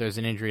 And if there's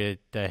an injury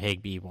to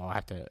Higbee, we'll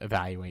have to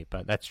evaluate.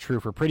 But that's true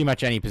for pretty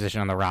much any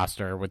position on the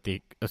roster with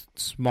a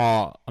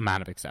small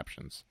amount of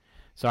exceptions.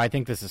 So I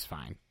think this is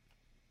fine.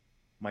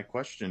 My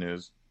question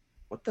is,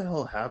 what the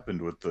hell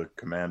happened with the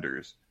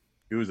Commanders?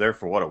 He was there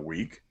for, what, a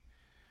week?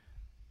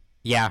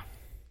 Yeah.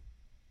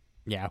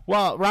 Yeah.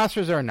 Well,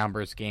 rosters are a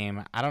numbers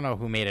game. I don't know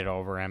who made it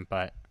over him,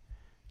 but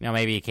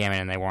maybe he came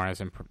in and they weren't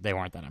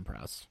that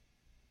impressed.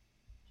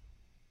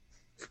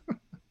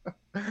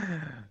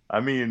 I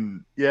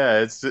mean, yeah,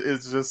 it's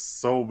just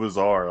so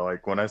bizarre.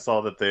 Like, when I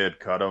saw that they had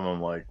cut him,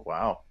 I'm like,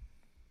 wow,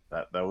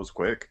 that was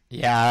quick.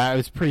 Yeah, it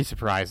was pretty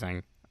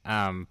surprising.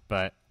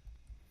 But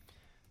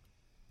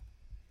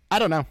I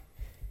don't know.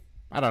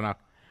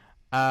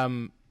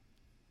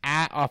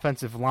 At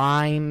offensive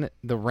line,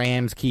 the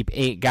Rams keep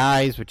 8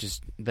 guys, which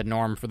is the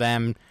norm for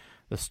them.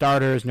 The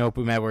starters,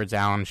 Noteboom, Edwards,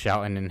 Allen,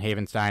 Shelton, and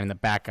Havenstein. And the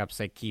backups,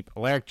 they keep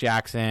Alaric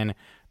Jackson,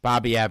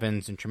 Bobby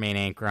Evans, and Tremaine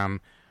Ankrum.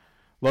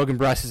 Logan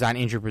Bruss is on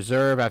injured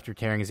reserve after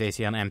tearing his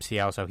ACL and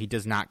MCL, so he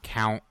does not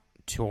count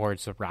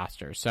towards the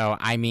roster. So,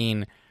 I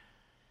mean,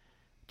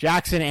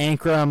 Jackson,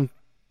 Ankrum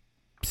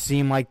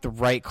seem like the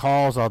right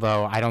calls,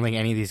 although I don't think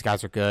any of these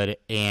guys are good.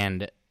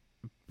 And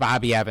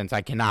Bobby Evans,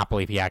 I cannot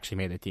believe he actually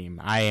made the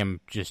team. I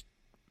am just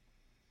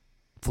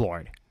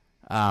floored.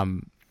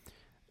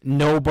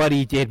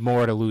 Nobody did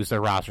more to lose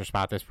their roster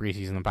spot this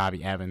preseason than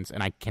Bobby Evans,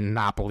 and I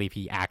cannot believe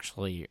he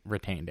actually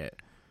retained it.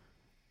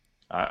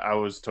 I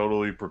was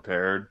totally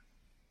prepared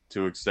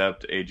to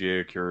accept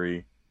A.J.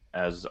 Akuri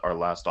as our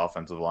last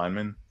offensive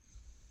lineman.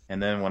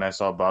 And then when I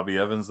saw Bobby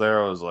Evans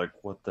there, I was like,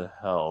 what the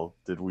hell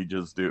did we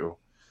just do?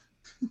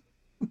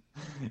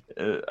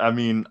 I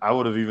mean, I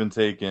would have even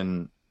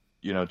taken,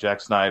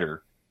 Jack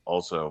Snyder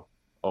also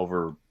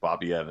over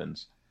Bobby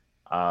Evans.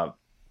 But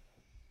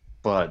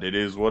it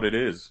is what it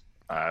is.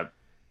 And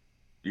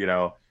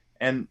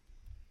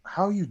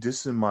how you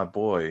dissing my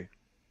boy,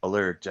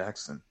 Alaric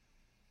Jackson?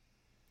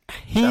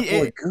 That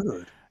boy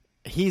good.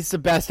 He's the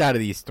best out of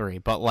these 3,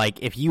 but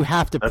like if you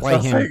have to That's play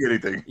not him, saying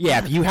anything. Yeah,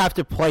 if you have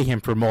to play him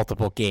for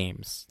multiple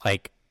games,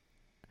 like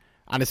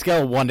on a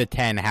scale of 1 to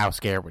 10, how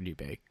scared would you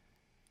be?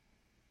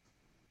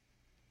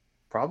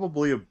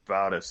 Probably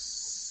about a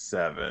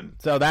 7.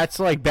 So that's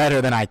like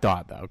better than I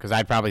thought, though, because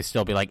I'd probably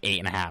still be like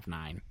 8.5,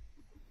 9.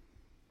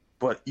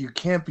 But you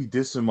can't be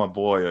dissing my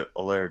boy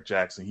Alaric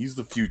Jackson. He's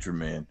the future,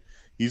 man.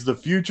 He's the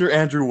future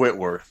Andrew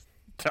Whitworth.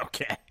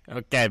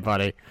 Okay,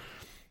 buddy.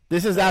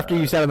 This is after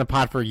you said on the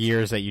pod for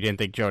years that you didn't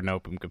think Joe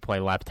Noteboom could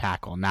play left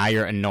tackle. Now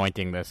you're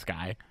anointing this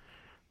guy.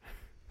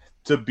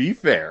 To be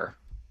fair,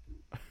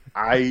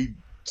 I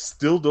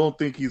still don't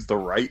think he's the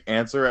right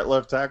answer at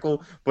left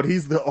tackle, but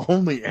he's the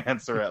only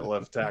answer at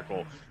left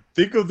tackle.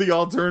 Think of the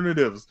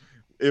alternatives.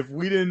 If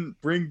we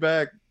didn't bring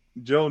back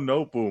Joe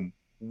Noteboom,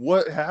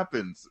 what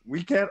happens?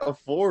 We can't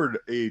afford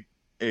a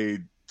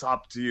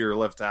top tier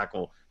left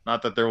tackle.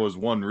 Not that there was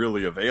one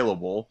really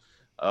available.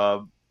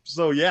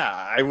 So yeah,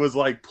 I was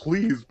like,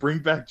 please bring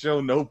back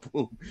Joe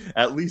Noteboom.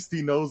 At least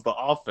he knows the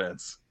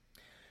offense.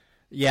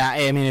 Yeah,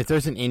 I mean, if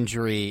there's an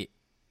injury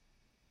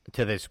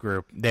to this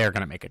group, they're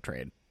going to make a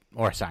trade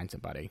or sign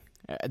somebody.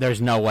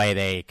 There's no way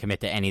they commit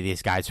to any of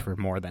these guys for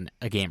more than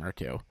a game or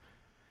 2.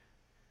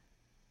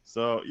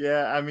 So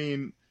yeah, I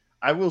mean,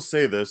 I will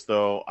say this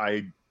though.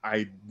 I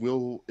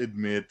will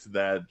admit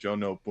that Joe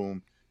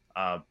Noteboom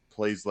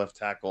plays left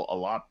tackle a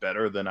lot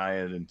better than I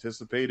had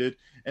anticipated,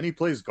 and he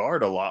plays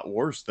guard a lot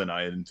worse than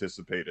I had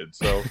anticipated.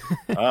 So,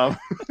 I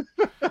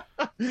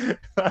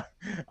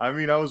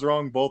mean, I was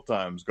wrong both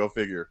times. Go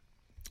figure.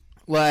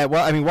 Well,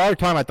 I mean, while we're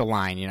talking about the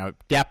line,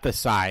 depth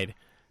aside,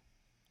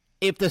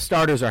 if the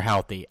starters are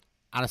healthy,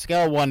 on a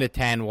scale of 1 to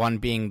 10, 1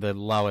 being the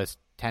lowest,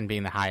 10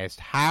 being the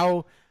highest,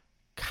 how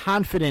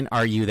confident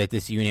are you that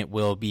this unit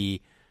will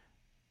be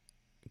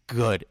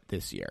good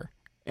this year?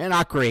 And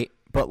not great,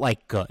 but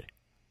like good.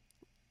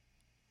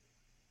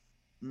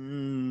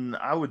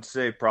 I would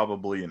say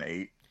probably an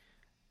 8.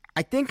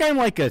 I think I'm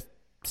like a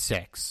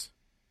 6.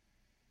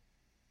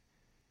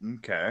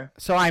 Okay.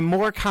 So I'm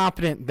more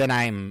confident than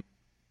I'm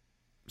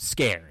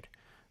scared.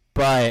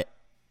 But,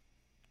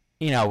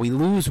 we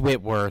lose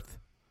Whitworth,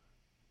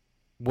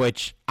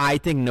 which I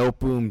think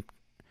Noteboom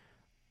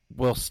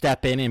will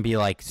step in and be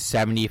like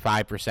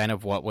 75%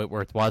 of what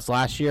Whitworth was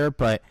last year.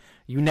 But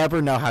you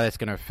never know how that's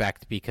going to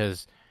affect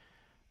because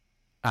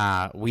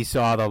we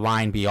saw the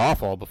line be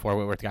awful before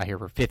Whitworth got here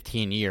for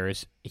 15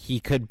 years.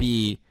 He could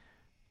be,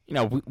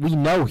 we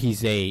know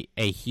he's a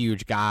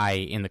huge guy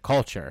in the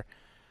culture,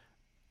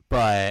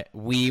 but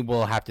we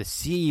will have to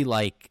see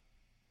like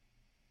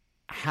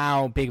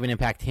how big of an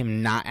impact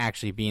him not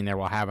actually being there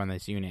will have on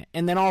this unit.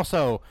 And then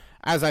also,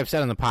 as I've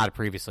said on the pod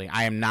previously,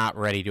 I am not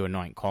ready to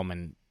anoint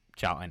Coleman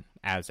Shelton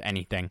as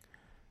anything.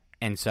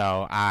 And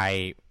so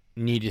I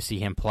need to see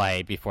him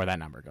play before that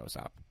number goes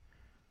up.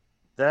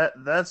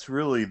 That's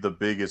really the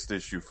biggest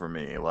issue for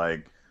me.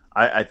 Like,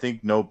 I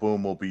think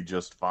Noteboom will be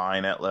just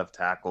fine at left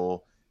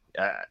tackle.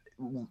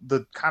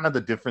 the kind of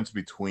the difference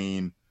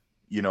between,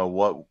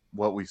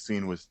 what we've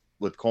seen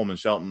with Coleman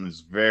Shelton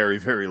is very,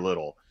 very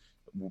little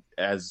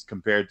as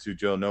compared to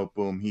Joe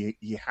Noteboom.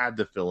 He had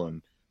to fill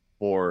in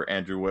for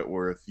Andrew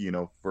Whitworth,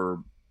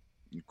 for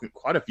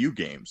quite a few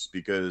games,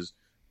 because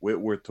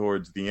Whitworth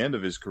towards the end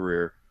of his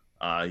career,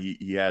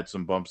 he had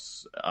some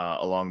bumps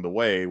along the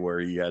way where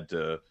he had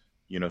to,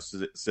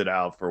 sit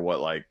out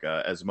for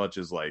as much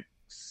as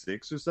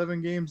 6 or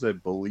 7 games, I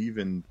believe,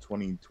 in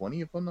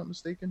 2020, if I'm not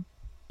mistaken.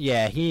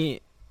 Yeah,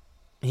 he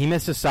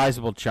missed a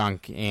sizable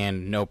chunk,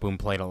 and Noteboom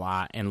played a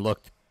lot and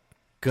looked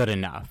good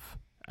enough.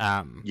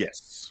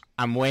 Yes.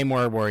 I'm way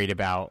more worried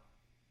about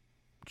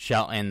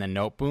Shelton than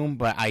Noteboom,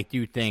 but I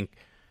do think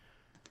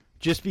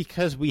just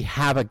because we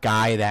have a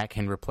guy that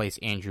can replace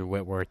Andrew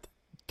Whitworth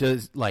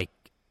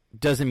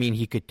doesn't mean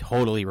he could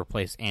totally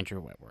replace Andrew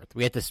Whitworth.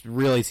 We have to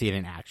really see it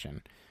in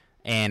action.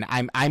 And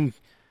I'm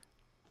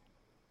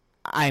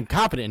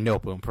confident in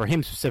Noteboom. For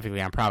him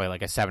specifically, I'm probably a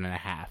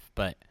 7.5,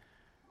 but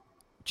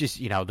just,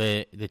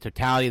 the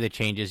totality of the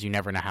changes, you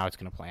never know how it's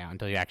going to play out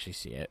until you actually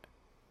see it.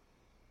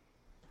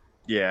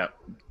 Yeah.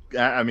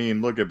 I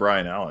mean, look at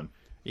Brian Allen.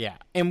 Yeah.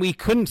 And we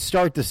couldn't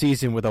start the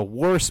season with a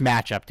worse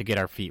matchup to get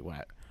our feet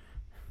wet.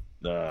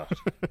 For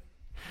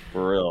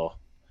real.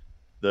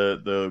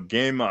 The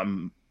game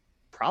I'm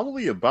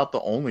probably about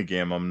the only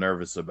game I'm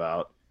nervous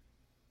about.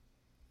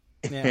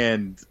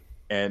 Yeah.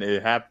 And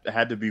it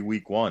had to be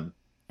week 1.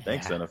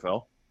 Thanks, yeah.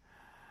 NFL.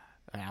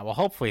 Yeah, well,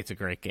 hopefully it's a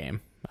great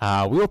game.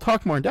 We will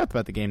talk more in depth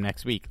about the game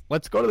next week.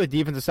 Let's go to the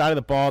defensive side of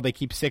the ball. They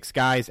keep 6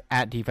 guys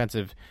at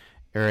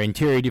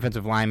interior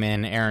defensive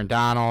linemen: Aaron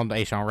Donald,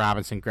 A'Shawn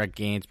Robinson, Greg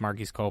Gaines,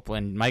 Marquise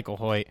Copeland, Michael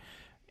Hoyt,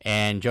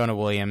 and Jonah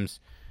Williams.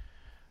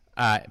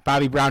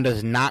 Bobby Brown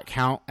does not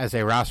count as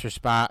a roster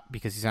spot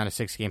because he's on a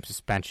 6-game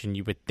suspension.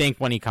 You would think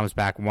when he comes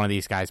back, one of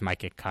these guys might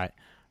get cut.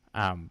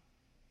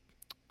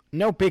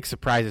 No big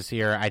surprises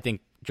here. I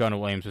think Jonah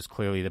Williams was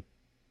clearly the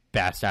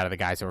best out of the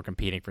guys that were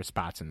competing for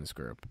spots in this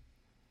group.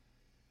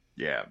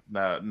 Yeah,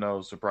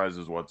 no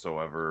surprises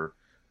whatsoever.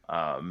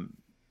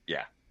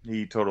 Yeah,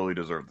 he totally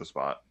deserved the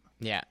spot.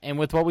 Yeah, and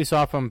with what we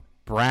saw from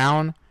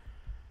Brown,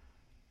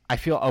 I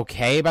feel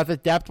okay about the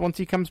depth once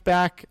he comes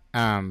back.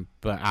 But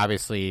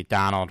obviously,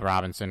 Donald,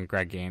 Robinson,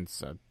 Greg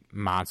Gaines, a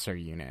monster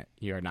unit.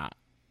 You're not.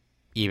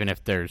 Even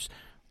if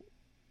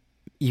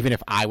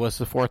I was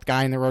the 4th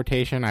guy in the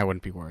rotation, I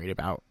wouldn't be worried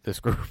about this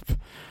group.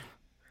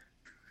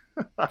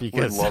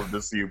 Because I would love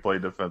to see you play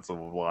defensive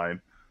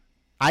line.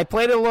 I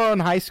played it a little in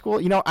high school.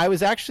 I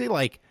was actually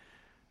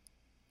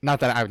not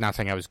that I'm not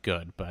saying I was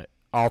good, but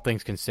all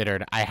things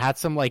considered, I had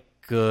some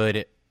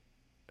good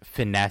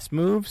finesse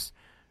moves,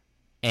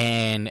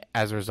 and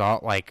as a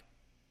result,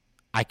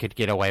 I could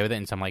get away with it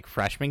in some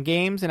freshman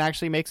games and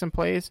actually make some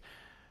plays.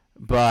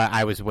 But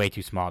I was way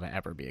too small to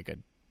ever be a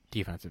good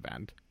defensive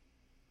end.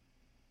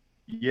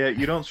 Yeah,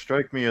 you don't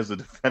strike me as a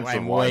defensive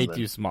I'm lineman. way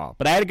too small,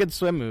 but I had a good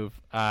swim move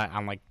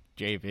on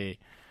JV.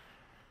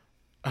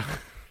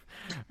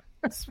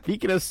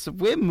 Speaking of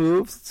swim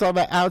moves, it's all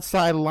about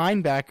outside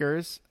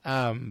linebackers.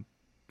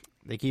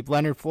 They keep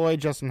Leonard Floyd,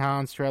 Justin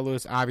Hollins, Terrell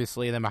Lewis,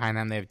 obviously. Then behind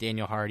them, they have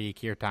Daniel Hardy,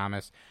 Keir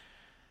Thomas.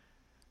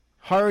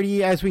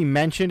 Hardy, as we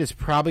mentioned, is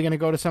probably going to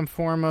go to some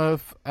form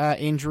of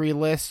injury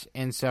list,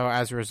 and so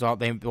as a result,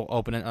 they will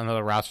open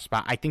another roster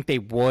spot. I think they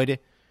would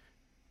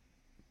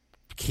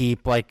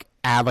keep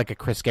add a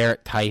Chris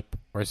Garrett type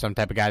or some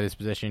type of guy to this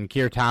position.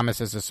 Keir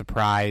Thomas is a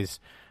surprise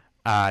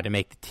to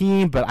make the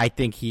team, but I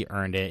think he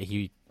earned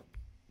it.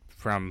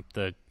 From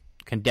the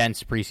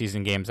condensed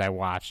preseason games I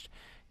watched,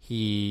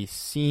 he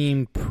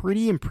seemed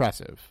pretty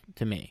impressive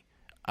to me.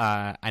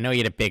 I know he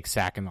had a big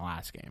sack in the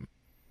last game.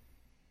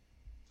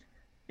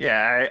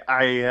 Yeah,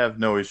 I have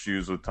no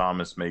issues with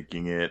Thomas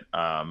making it.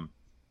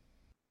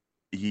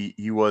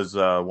 He was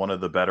one of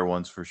the better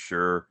ones for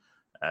sure.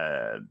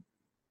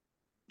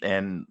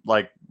 And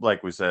like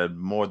we said,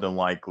 more than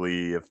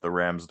likely, if the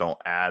Rams don't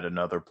add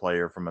another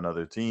player from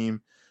another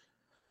team,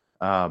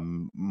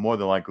 more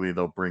than likely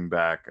they'll bring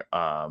back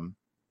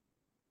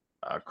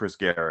Chris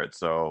Garrett.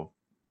 So,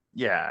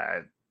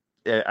 yeah,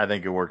 I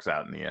think it works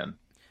out in the end.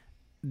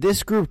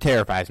 This group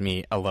terrifies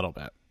me a little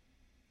bit.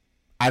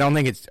 I don't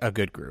think it's a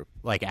good group,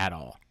 at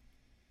all.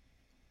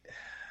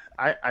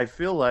 I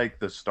feel like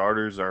the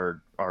starters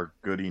are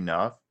good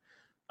enough.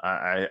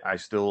 I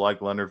still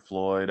like Leonard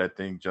Floyd. I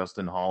think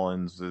Justin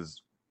Hollins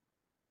is,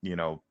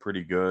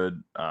 pretty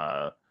good.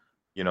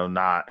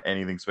 Not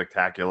anything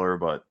spectacular,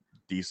 but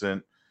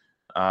decent.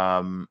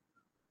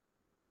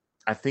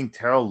 I think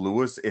Terrell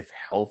Lewis, if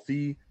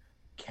healthy,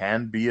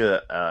 can be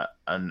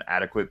an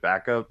adequate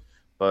backup.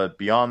 But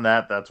beyond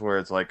that, that's where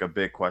it's a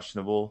bit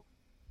questionable.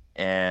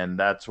 And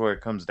that's where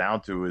it comes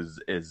down to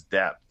is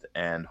depth.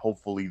 And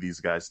hopefully these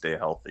guys stay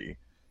healthy.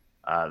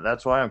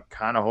 That's why I'm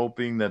kind of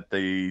hoping that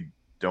they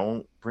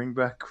don't bring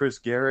back Chris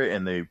Garrett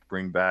and they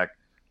bring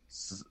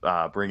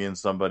in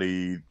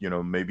somebody,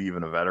 maybe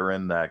even a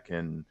veteran that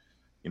can,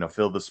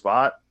 fill the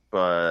spot.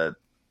 But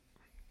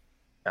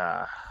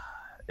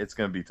it's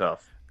going to be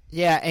tough.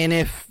 Yeah, and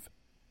if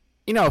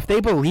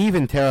they believe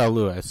in Terrell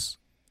Lewis,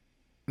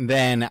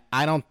 then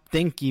I don't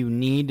think you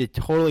need to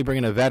totally bring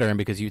in a veteran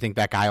because you think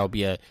that guy will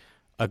be a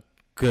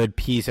good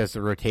piece as the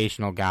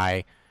rotational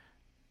guy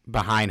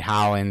behind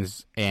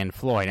Hollins and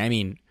Floyd. I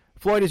mean,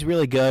 Floyd is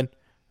really good.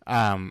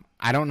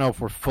 I don't know if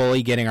we're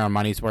fully getting our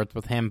money's worth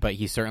with him, but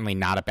he's certainly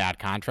not a bad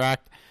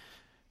contract.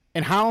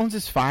 And Hollins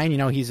is fine.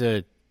 He's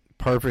a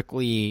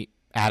perfectly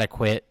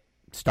adequate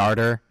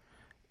starter.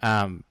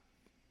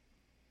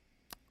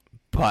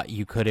 But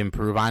you could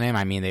improve on him.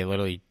 I mean, they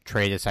literally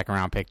traded a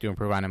second-round pick to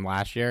improve on him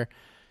last year.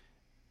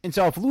 And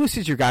so if Lewis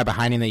is your guy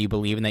behind him that you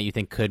believe in, that you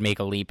think could make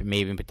a leap and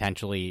maybe even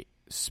potentially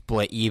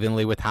split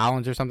evenly with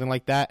Hollins or something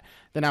like that,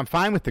 then I'm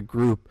fine with the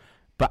group.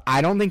 But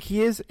I don't think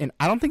he is, and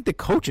I don't think the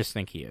coaches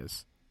think he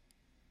is.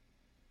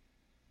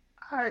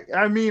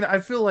 I mean, I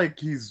feel like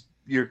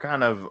you're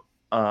kind of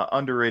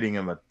underrating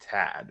him a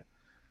tad.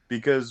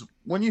 Because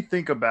when you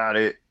think about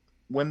it,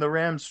 when the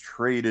Rams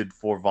traded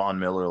for Von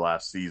Miller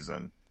last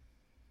season,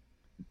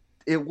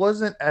 it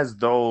wasn't as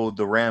though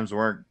the Rams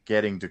weren't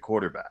getting to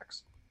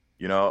quarterbacks.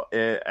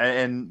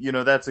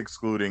 That's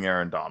excluding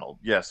Aaron Donald.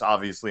 Yes,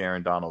 obviously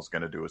Aaron Donald's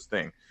going to do his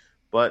thing.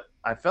 But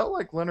I felt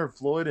like Leonard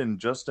Floyd and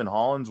Justin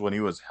Hollins, when he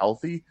was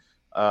healthy,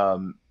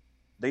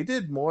 they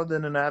did more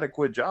than an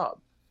adequate job.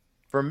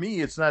 For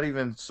me, it's not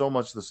even so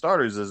much the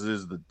starters as it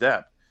is the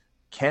depth.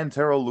 Can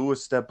Terrell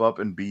Lewis step up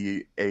and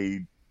be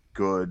a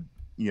good,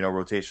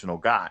 rotational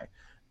guy?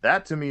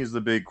 That to me is the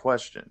big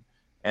question.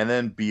 And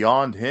then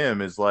beyond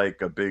him is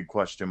like a big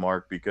question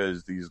mark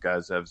because these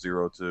guys have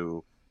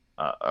little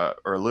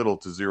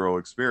to zero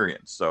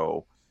experience.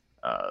 So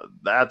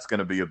that's going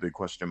to be a big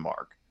question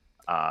mark.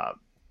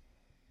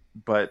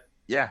 But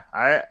yeah,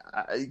 I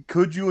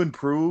could you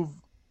improve,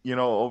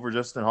 over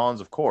Justin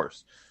Hollins? Of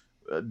course.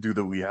 Do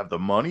we have the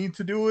money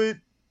to do it?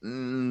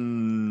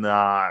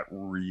 Not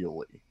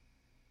really.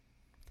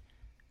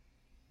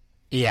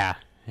 Yeah.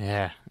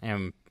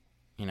 And,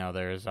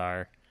 there's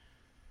our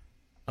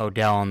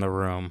Odell in the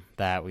room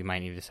that we might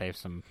need to save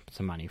some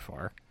money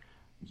for.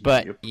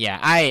 But, Yep. yeah,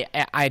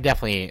 I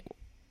definitely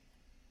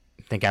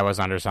think I was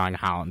underselling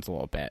Hollins a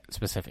little bit,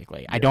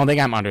 specifically. I don't think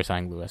I'm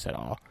underselling Lewis at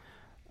all.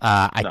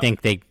 I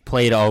think they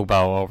played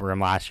Ogbo over him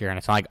last year, and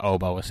it's not like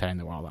Ogbo was setting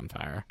the world on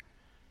fire.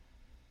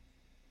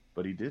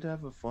 But he did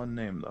have a fun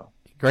name, though.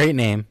 Great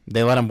name.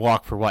 They let him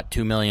walk for,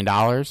 $2 million?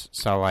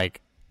 So, I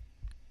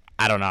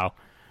don't know.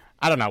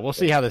 We'll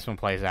see how this one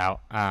plays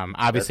out.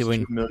 Obviously,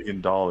 That's $2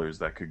 million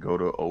that could go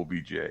to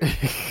OBJ.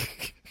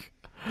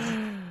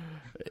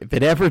 If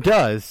it ever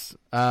does.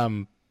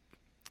 Inside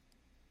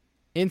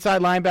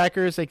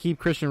linebackers, they keep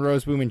Christian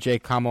Roseboom and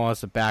Jake Hummel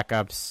as the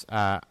backups.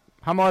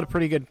 Hummel had a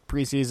pretty good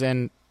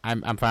preseason.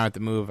 I'm fine with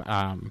the move.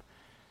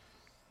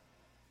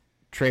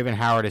 Traven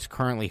Howard is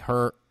currently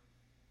hurt,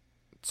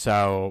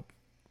 so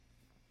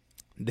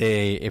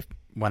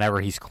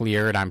whenever he's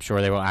cleared, I'm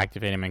sure they will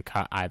activate him and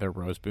cut either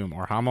Roseboom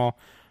or Hummel.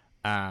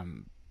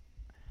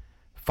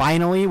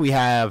 Finally, we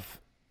have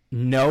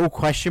no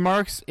question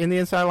marks in the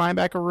inside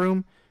linebacker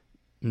room.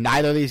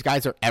 Neither of these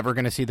guys are ever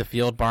going to see the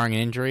field barring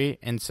an injury,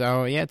 and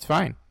so, yeah, it's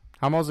fine.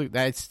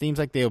 It seems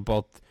like they'll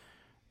both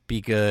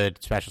be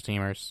good special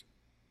teamers,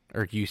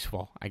 or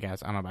useful, I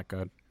guess. I don't know about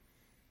good.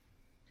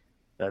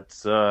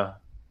 That's, wow,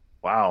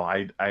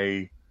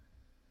 I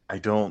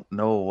don't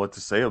know what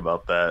to say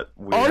about that.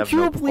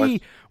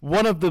 Arguably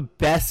one of the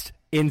best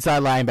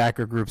inside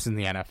linebacker groups in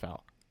the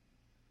NFL.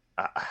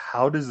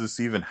 How does this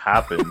even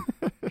happen?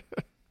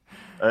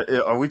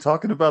 Are we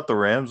talking about the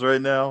Rams right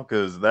now?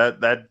 Because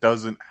that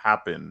doesn't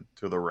happen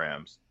to the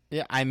Rams.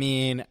 Yeah, I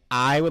mean,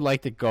 I would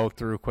like to go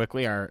through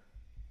quickly, or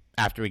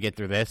after we get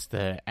through this,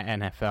 the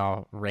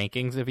NFL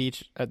rankings of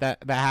each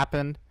that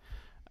happened.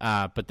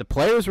 But the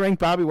players ranked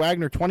Bobby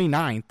Wagner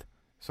 29th,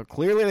 so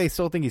clearly they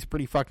still think he's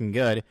pretty fucking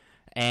good.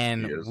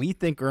 And we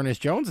think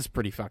Ernest Jones is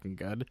pretty fucking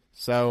good.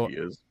 So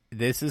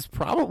this is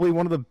probably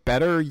one of the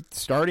better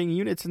starting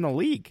units in the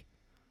league.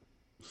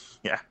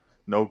 Yeah,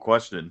 no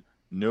question.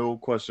 No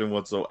question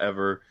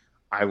whatsoever.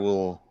 I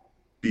will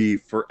be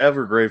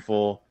forever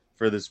grateful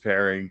for this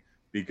pairing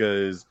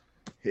because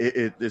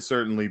it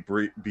certainly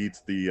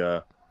beats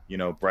the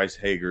Bryce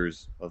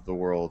Hagers of the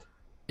world.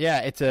 Yeah,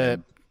 it's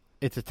a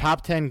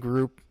top 10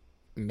 group,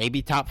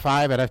 maybe top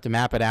 5. I'd have to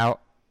map it out.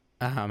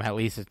 At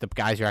least it's the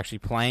guys you're actually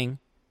playing.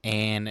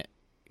 And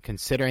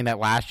considering that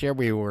last year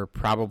we were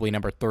probably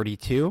number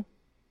 32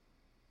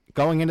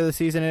 going into the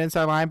season at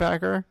inside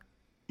linebacker,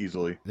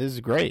 easily. This is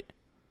great.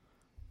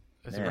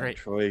 This is great.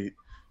 Troy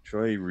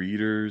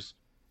Reeders,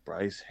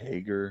 Bryce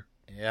Hager.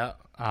 Yeah.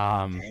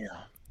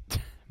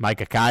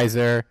 Micah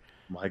Kaiser.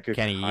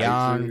 Kenny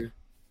Young.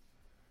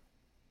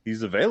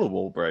 He's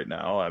available right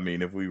now. I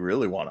mean, if we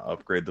really want to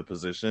upgrade the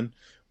position,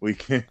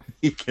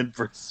 he can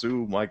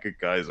pursue Micah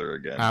Kaiser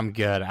again. I'm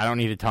good. I don't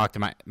need to talk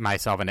to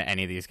myself into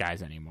any of these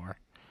guys anymore,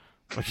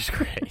 which is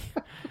great.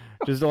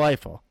 Just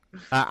delightful.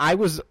 I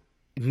was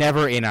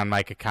never in on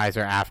Micah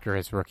Kaiser after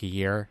his rookie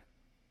year,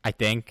 I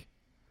think.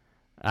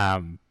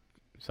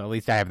 So at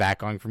least I have that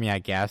going for me, I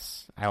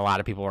guess. A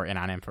lot of people were in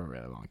on him for a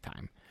really long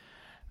time.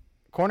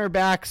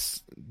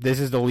 Cornerbacks, this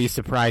is the least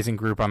surprising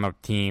group on the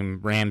team.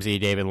 Ramsey,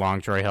 David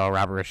Long, Troy Hill,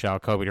 Robert Rochelle,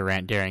 Kobe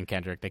Durant, Darian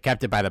Kendrick. They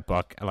kept it by the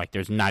book. Like,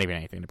 there's not even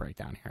anything to break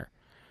down here.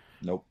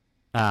 Nope.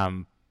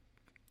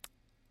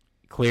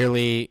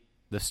 Clearly,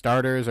 the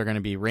starters are going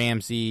to be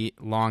Ramsey,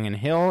 Long, and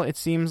Hill, it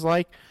seems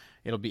like.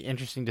 It'll be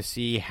interesting to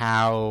see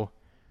how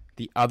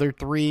the other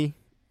three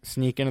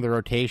sneak into the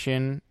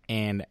rotation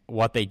and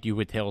what they do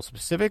with Hill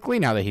specifically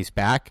now that he's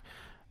back.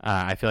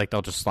 I feel like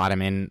they'll just slot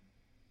him in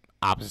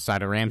opposite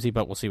side of Ramsey,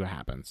 but we'll see what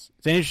happens.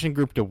 It's an interesting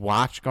group to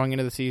watch going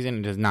into the season.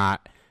 It is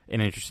not an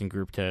interesting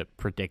group to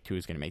predict who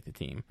is going to make the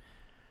team.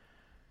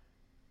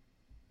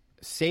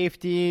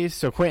 Safeties.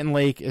 So Quentin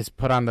Lake is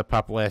put on the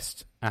PUP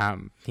list.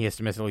 He has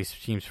to miss at least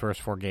the team's first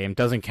 4 games.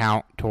 Doesn't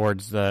count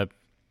towards the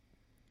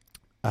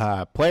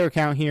player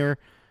count here.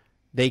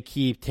 They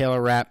keep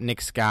Taylor Rapp,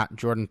 Nick Scott,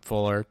 Jordan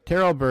Fuller,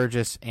 Terrell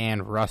Burgess,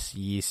 and Russ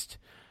Yeast.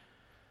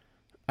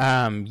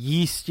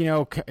 Yeast,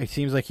 it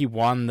seems like he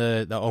won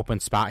the open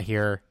spot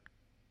here.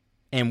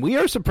 And we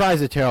are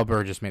surprised that Terrell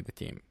Burgess made the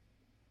team.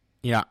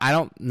 I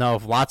don't know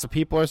if lots of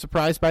people are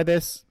surprised by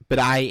this, but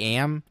I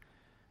am.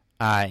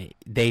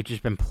 They've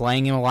just been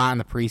playing him a lot in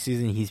the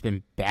preseason. He's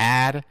been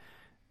bad.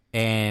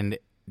 And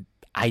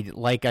I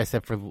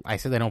said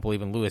they don't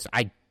believe in Lewis.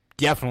 I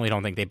definitely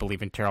don't think they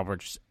believe in Terrell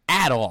Burgess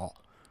at all.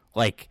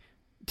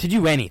 To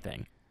do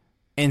anything.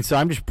 And so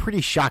I'm just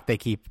pretty shocked they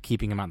keep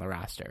keeping him on the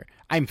roster.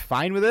 I'm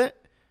fine with it.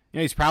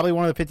 He's probably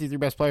one of the 53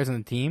 best players on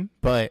the team,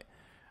 but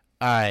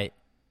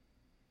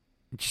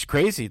just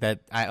crazy that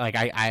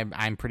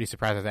I'm pretty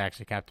surprised that they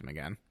actually kept him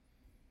again.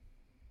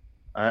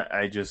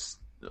 I just,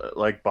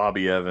 like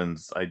Bobby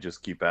Evans, I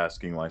just keep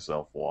asking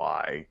myself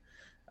why.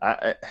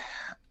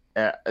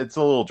 It's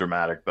a little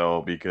dramatic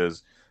though,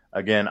 because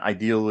again,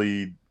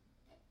 ideally,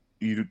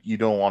 you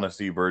don't want to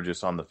see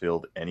Burgess on the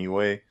field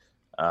anyway,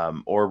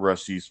 or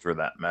Russ Yeast for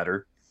that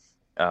matter.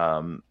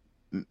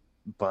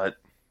 But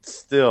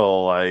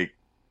still, I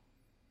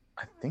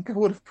think I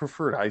would have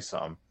preferred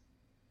Isom.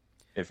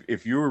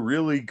 If you were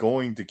really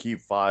going to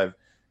keep 5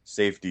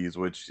 safeties,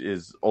 which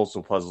is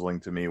also puzzling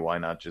to me, why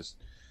not just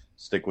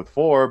stick with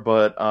 4?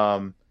 But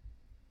I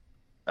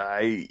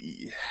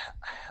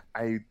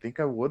think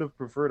I would have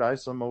preferred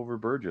Isom over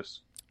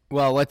Burgess.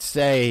 Well, let's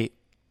say,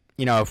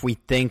 if we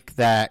think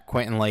that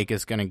Quentin Lake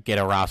is going to get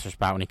a roster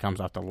spot when he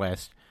comes off the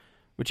list,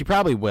 which he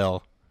probably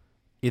will,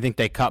 you think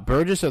they cut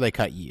Burgess or they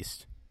cut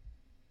Yeast?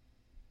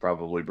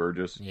 Probably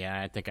Burgess.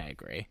 Yeah, I think I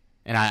agree.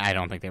 And I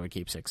don't think they would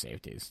keep 6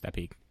 safeties. That'd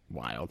be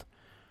wild.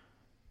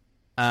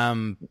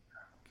 The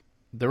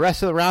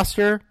rest of the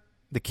roster,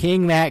 the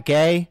King, Matt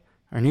Gay,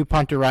 our new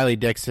punter, Riley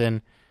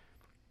Dixon,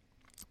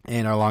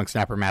 and our long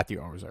snapper,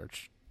 Matthew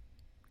Orzich.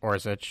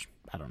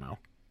 I don't know.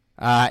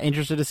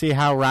 Interested to see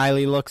how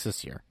Riley looks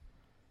this year.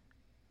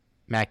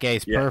 Matt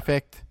Gay's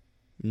perfect.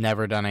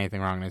 Never done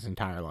anything wrong in his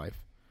entire life.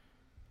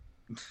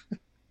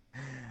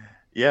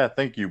 Yeah,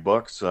 thank you,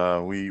 Bucks.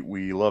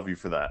 We love you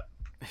for that.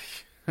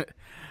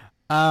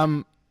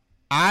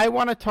 I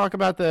want to talk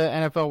about the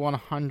NFL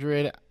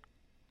 100.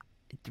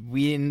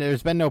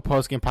 There's been no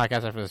post-game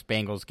podcast after this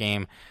Bengals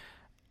game.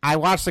 I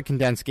watched the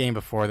condensed game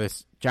before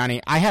this.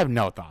 Johnny, I have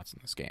no thoughts on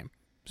this game.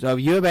 So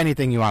if you have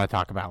anything you want to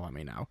talk about, let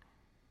me know.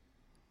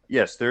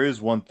 Yes, there is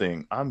one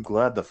thing. I'm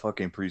glad the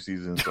fucking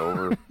preseason's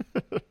over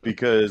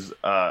because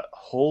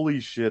holy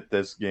shit,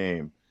 this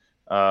game.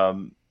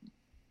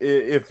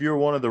 If you're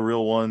one of the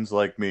real ones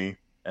like me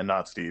and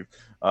not Steve,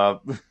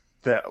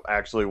 that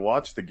actually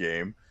watched the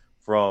game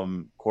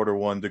from quarter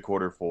 1 to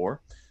quarter 4,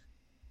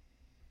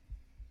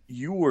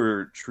 you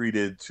were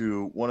treated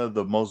to one of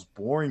the most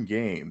boring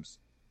games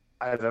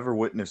I've ever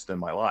witnessed in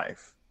my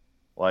life.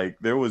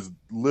 There was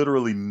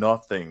literally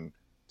nothing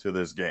to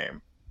this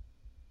game.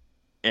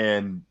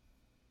 And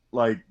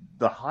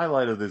the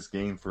highlight of this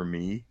game for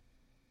me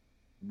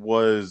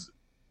was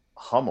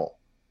Hummel.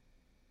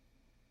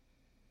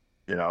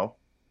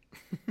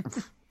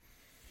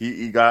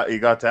 He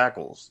got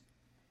tackles.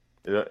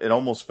 It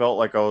almost felt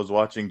like I was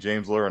watching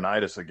James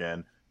Laurinaitis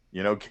again,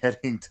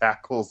 getting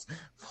tackles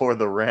for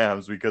the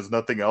Rams because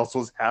nothing else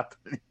was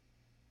happening.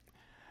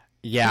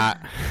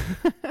 Yeah.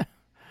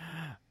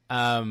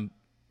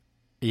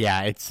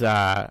 Yeah,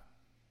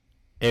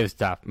 it was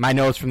tough. My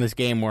notes from this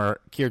game were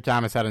Keir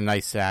Thomas had a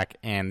nice sack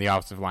and the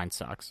offensive line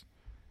sucks.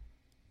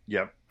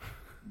 Yep.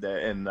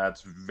 And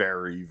that's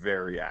very,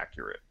 very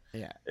accurate.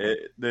 Yeah.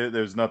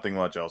 There's nothing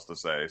much else to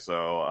say.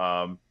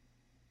 So,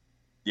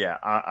 yeah,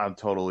 I'm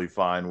totally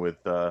fine with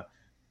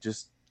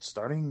just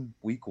starting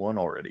week 1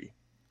 already.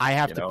 I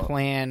have to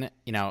plan,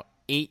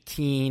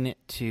 18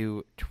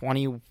 to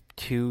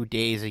 22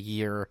 days a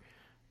year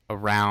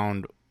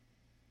around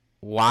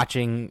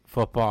watching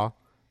football.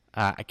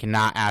 I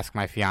cannot ask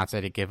my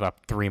fiance to give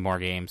up 3 more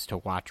games to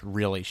watch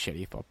really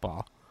shitty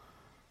football.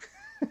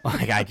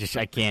 I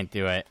can't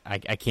do it. I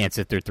can't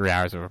sit through 3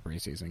 hours of a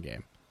preseason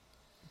game.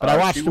 But I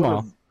watched them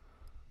all.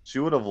 She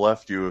would have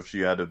left you if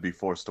she had to be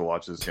forced to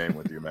watch this game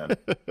with you, man.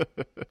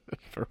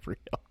 For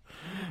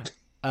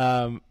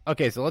real.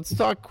 Okay, so let's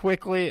talk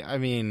quickly,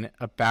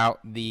 about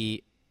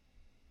the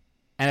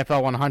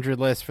NFL 100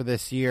 list for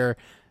this year.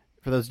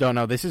 for those who don't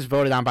know, this is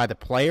voted on by the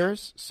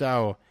players.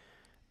 So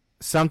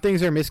some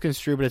things are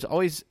misconstrued, but it's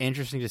always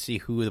interesting to see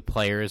who the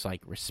players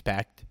like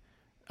respect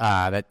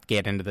that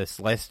get into this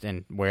list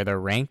and where they're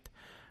ranked.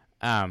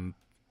 I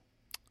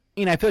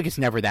feel like it's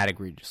never that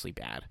egregiously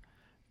bad.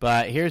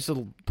 But here's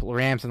the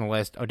Rams on the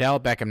list. Odell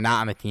Beckham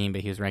not on the team,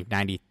 but he was ranked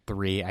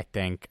 93, I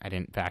think. I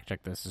didn't fact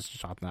check this. This is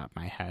just off the top of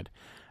my head.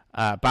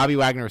 Bobby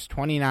Wagner was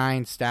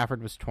 29.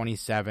 Stafford was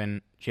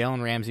 27.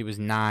 Jalen Ramsey was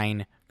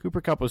 9.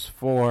 Cooper Kupp was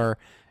 4.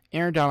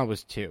 Aaron Donald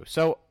was 2.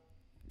 So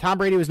Tom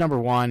Brady was number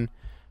 1.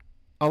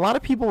 A lot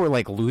of people were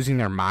like losing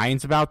their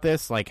minds about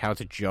this, like how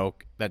it's a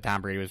joke that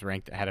Tom Brady was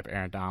ranked ahead of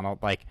Aaron Donald.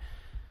 Like,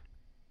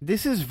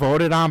 this is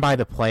voted on by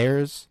the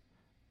players,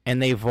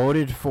 and they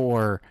voted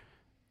for,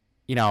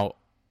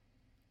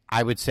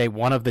 I would say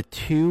one of the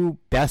 2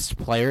 best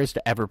players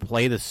to ever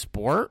play the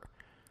sport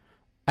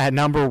at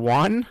number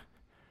 1.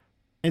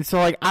 And so,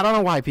 like, I don't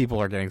know why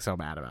people are getting so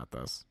mad about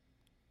this.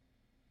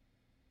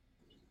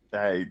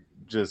 I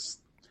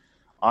just,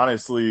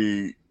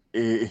 honestly,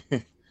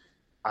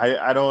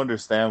 I don't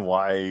understand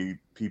why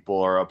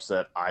people are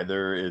upset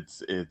either.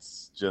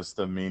 It's just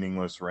a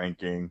meaningless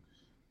ranking.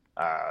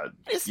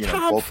 It's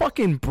Tom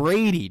fucking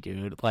Brady,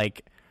 dude.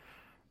 Like,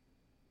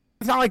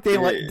 it's not like they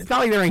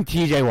ranked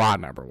TJ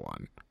Watt number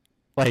 1.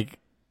 Like,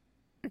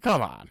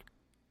 come on.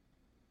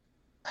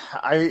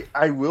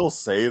 I will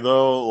say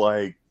though,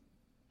 like,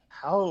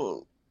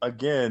 how,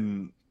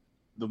 again,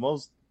 the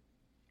most,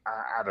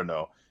 I don't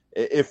know.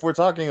 If we're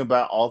talking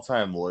about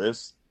all-time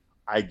lists,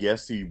 I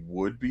guess he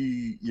would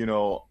be,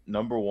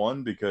 number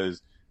 1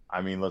 because,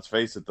 I mean, let's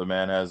face it, the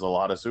man has a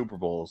lot of Super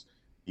Bowls.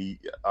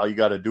 All you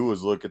got to do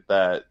is look at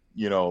that,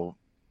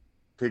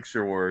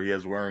 picture where he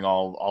is wearing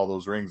all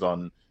those rings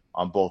on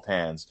both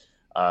hands.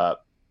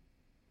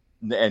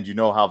 And you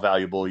know how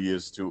valuable he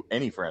is to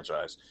any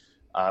franchise.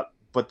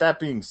 But that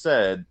being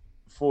said,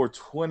 for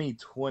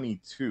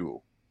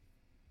 2022,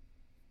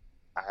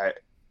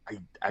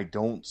 I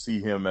don't see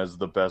him as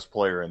the best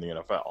player in the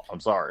NFL.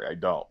 I'm sorry, I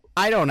don't.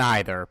 I don't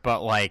either,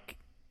 but like,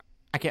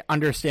 I can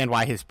understand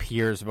why his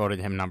peers voted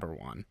him number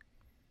 1.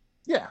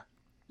 Yeah,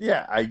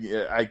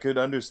 I could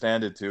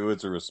understand it too.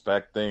 It's a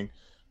respect thing,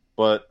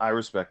 but I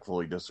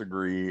respectfully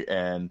disagree.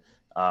 And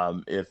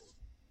if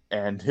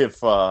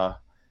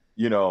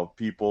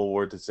people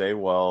were to say,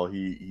 well,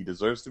 he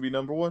deserves to be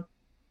number 1,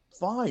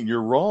 fine.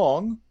 You're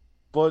wrong,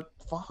 but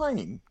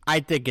fine.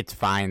 I think it's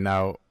fine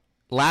though.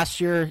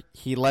 Last year,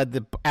 he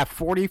led at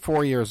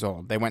 44 years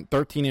old. They went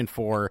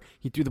 13-4.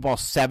 He threw the ball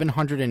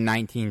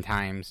 719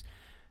 times.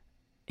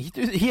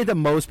 He had the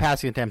most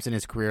passing attempts in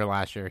his career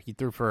last year. He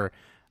threw for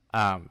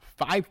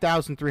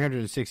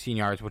 5,316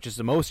 yards, which is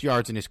the most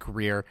yards in his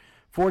career.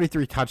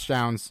 43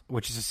 touchdowns,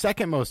 which is the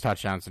second most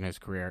touchdowns in his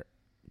career,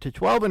 to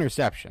 12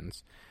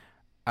 interceptions,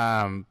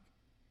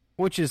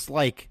 which is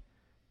like,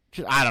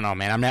 I don't know,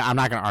 man. I'm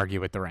not going to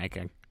argue with the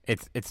ranking.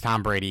 It's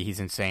Tom Brady. He's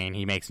insane.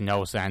 He makes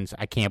no sense.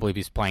 I can't believe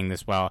he's playing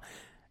this well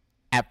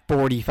at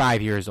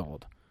 45 years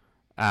old.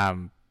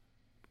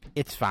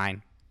 It's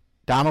fine.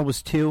 Donald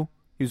was 2.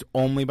 He was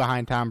only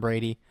behind Tom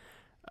Brady.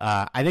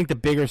 I think the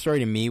bigger story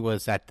to me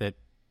was that the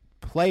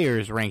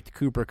players ranked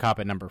Cooper Kupp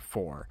at number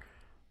 4,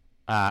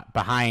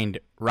 behind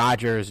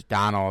Rodgers,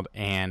 Donald,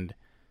 and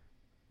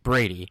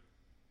Brady,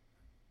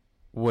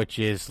 which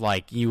is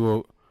like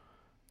you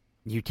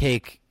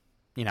take,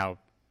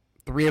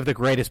 3 of the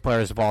greatest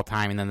players of all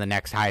time, and then the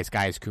next highest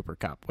guy is Cooper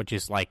Kupp, which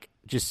is like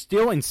just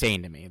still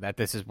insane to me that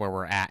this is where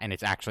we're at, and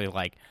it's actually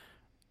like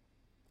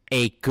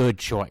a good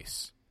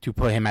choice to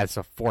put him as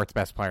the 4th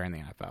best player in the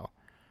NFL.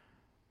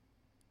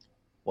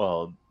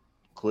 Well,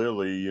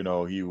 clearly,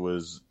 he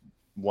was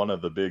one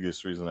of the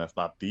biggest reason, if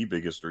not the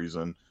biggest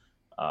reason,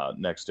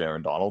 next to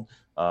Aaron Donald,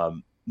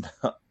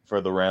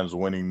 for the Rams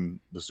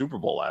winning the Super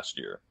Bowl last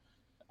year.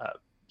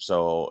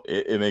 So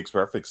it makes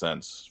perfect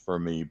sense for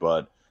me,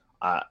 but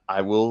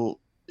I will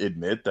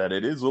admit that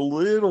it is a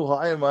little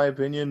high in my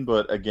opinion,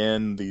 but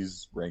again,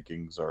 these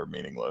rankings are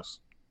meaningless.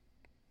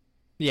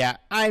 Yeah,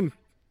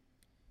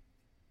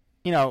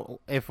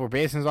 if we're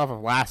basing this off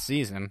of last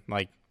season,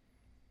 like,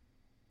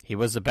 he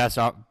was the best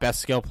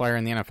skill player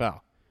in the NFL.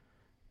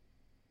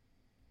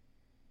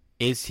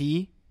 Is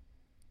he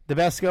the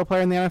best skill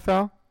player in the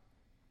NFL?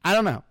 I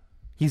don't know.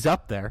 He's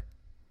up there.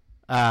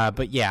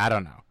 But yeah, I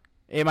don't know.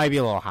 It might be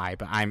a little high,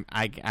 but I'm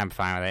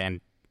fine with it.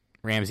 And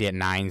Ramsey at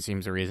 9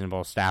 seems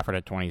reasonable. Stafford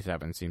at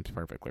 27 seems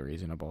perfectly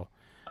reasonable.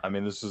 I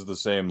mean, this is the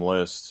same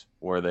list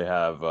where they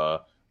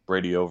have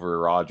Brady over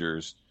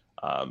Rodgers.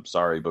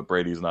 Sorry, but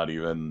Brady's not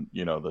even,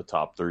 the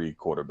top 3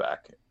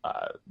 quarterback.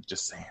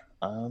 Just saying.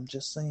 I'm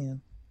just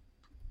saying.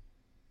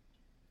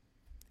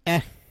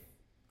 I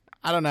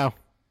don't know.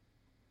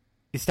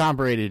 He's Tom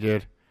Brady,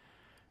 dude.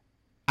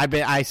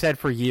 I said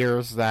for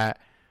years that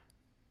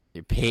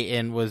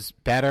Peyton was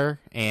better,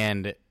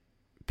 and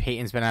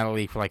Peyton's been out of the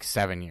league for like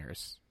 7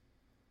 years.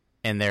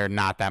 And there's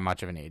not that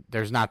much of an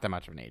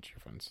age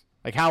difference.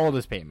 Like, how old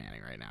is Peyton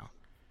Manning right now?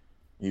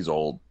 He's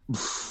old.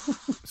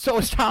 So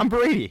is Tom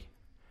Brady.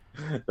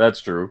 That's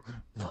true.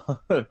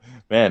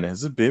 Man,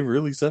 has it been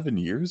really 7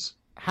 years?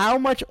 How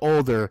much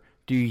older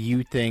do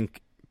you think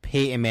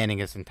Peyton Manning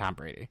is than Tom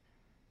Brady?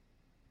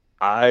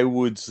 I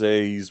would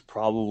say he's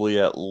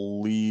probably at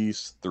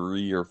least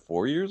 3 or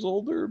 4 years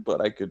older, but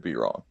I could be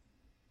wrong.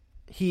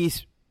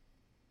 He's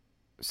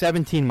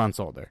 17 months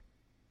older.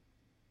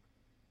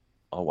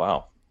 Oh,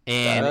 wow.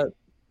 And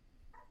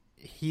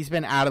he's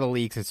been out of the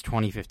league since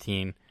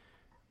 2015.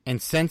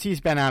 And since he's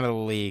been out of the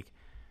league,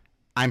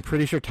 I'm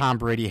pretty sure Tom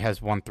Brady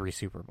has won 3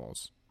 Super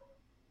Bowls.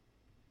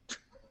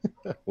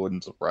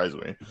 Wouldn't surprise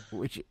me.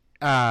 Which,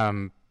 yeah,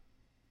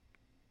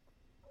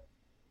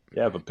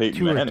 but Peyton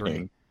 2 or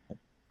Manning,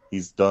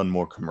 he's done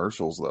more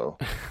commercials, though.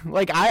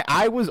 Like,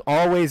 I was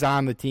always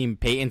on the team,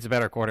 Peyton's a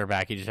better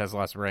quarterback, he just has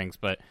less rings.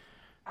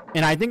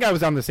 And I think I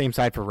was on the same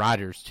side for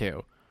Rodgers,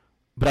 too.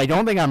 But I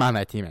don't think I'm on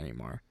that team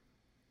anymore.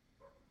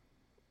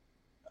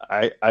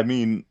 I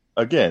mean,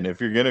 again,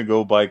 if you're going to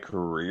go by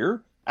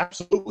career,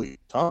 absolutely.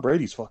 Tom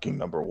Brady's fucking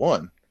number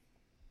 1.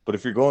 But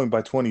if you're going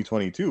by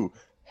 2022,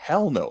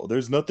 hell no.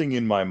 There's nothing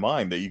in my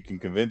mind that you can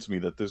convince me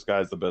that this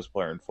guy's the best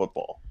player in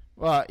football.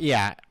 Well,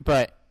 yeah,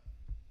 but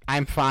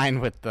I'm fine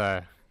with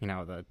the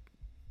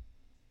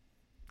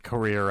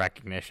career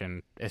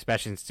recognition,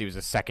 especially since he was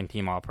a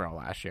second-team All-Pro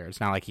last year. It's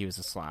not like he was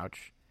a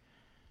slouch.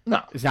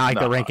 No. It's not like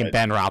they're ranking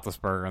Ben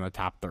Roethlisberger in the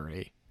top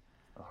 30.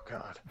 Oh,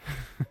 God.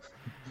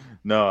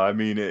 No, I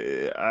mean,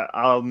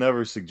 I'll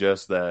never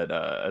suggest that,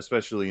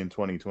 especially in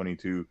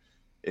 2022,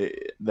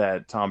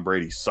 that Tom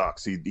Brady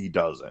sucks. He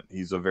doesn't.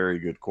 He's a very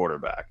good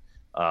quarterback.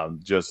 I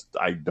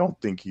don't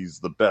think he's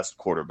the best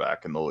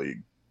quarterback in the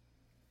league,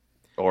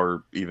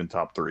 or even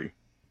top 3.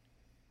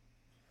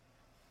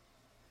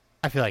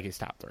 I feel like he's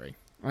top 3.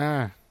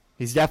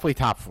 He's definitely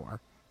top 4.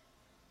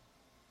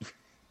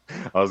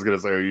 I was gonna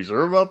say, are you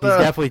sure about that?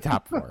 He's definitely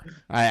top 4.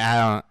 I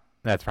don't.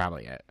 That's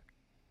probably it.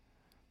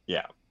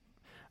 Yeah.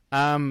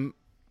 I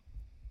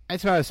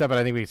have some other stuff, but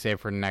I think we can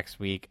save for next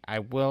week. I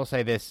will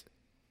say this: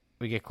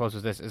 we get close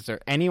with this. Is there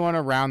anyone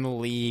around the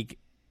league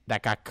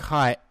that got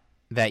cut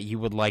that you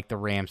would like the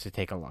Rams to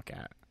take a look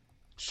at?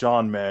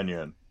 Sean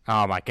Mannion.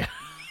 Oh my God.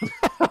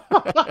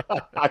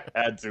 I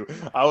had to.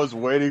 I was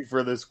waiting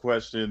for this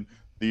question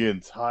the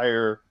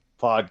entire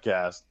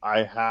podcast.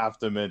 I have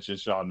to mention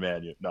Sean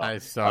Mannion. No, I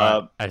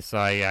saw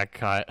he got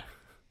cut.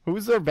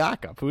 Who's their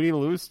backup? Who did he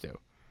lose to?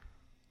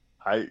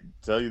 I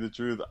tell you the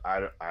truth,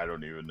 I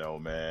don't even know,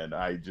 man.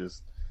 I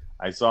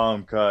saw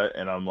him cut,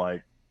 and I'm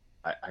like,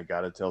 I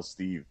gotta tell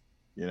Steve,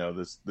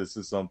 this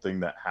is something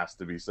that has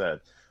to be said.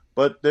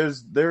 But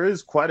there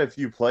is quite a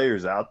few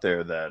players out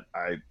there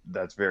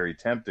that's very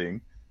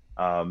tempting.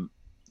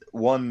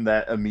 One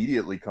that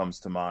immediately comes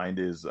to mind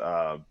is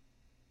one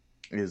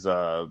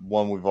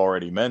we've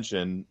already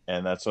mentioned,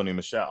 and that's Sony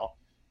Michel.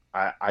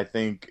 I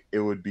think it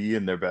would be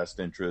in their best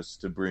interest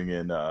to bring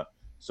in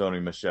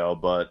Sony Michel,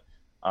 but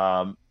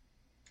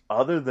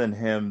other than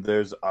him,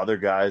 there's other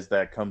guys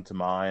that come to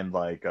mind.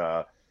 Like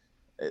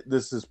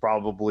this is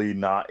probably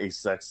not a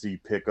sexy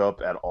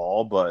pickup at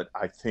all, but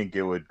I think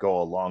it would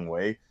go a long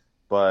way.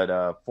 But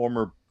a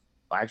former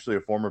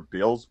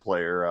Bills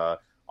player,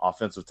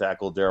 offensive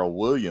tackle Darrell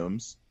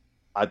Williams,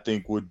 I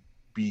think would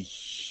be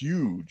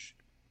huge.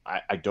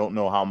 I don't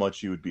know how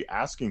much you would be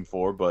asking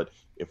for, but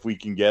if we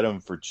can get him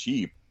for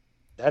cheap,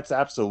 that's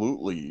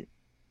absolutely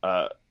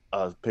a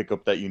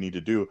pickup that you need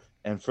to do.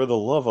 And for the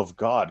love of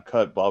God,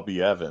 cut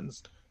Bobby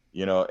Evans.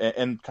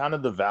 And kind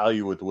of the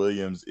value with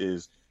Williams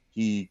is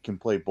he can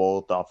play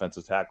both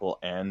offensive tackle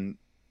and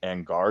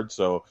guard.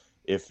 So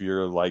if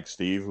you're like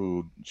Steve,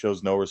 who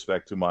shows no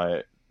respect to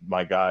my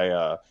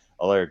guy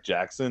Alaric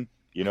Jackson,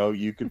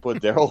 you can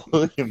put Darrell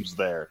Williams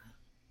there.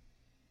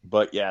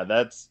 But yeah,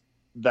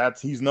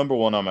 he's number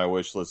 1 on my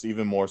wish list,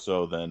 even more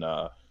so than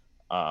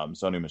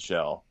Sony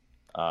Michel.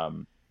 How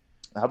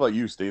about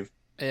you, Steve?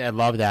 I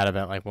love that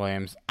about like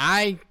Williams.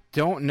 I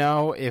don't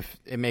know if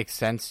it makes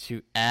sense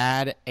to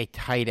add a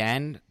tight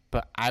end,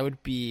 but I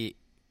would be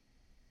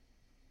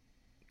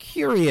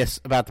curious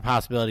about the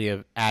possibility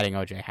of adding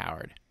O.J.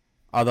 Howard.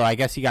 Although I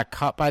guess he got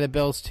cut by the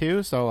Bills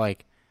too, so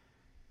like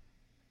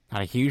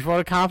not a huge vote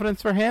of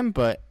confidence for him,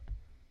 but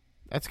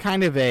that's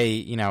kind of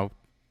a,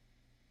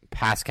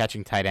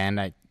 pass-catching tight end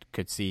I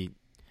could see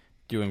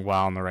doing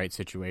well in the right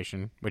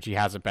situation, which he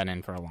hasn't been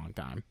in for a long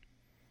time.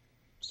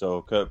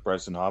 So cut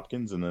Bryson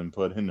Hopkins and then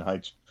put in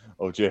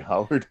O.J.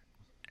 Howard?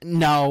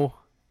 No.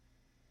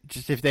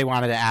 Just if they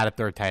wanted to add a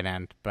third tight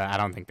end, but I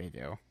don't think they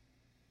do.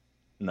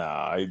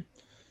 Nah,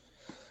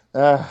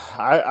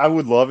 I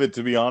would love it,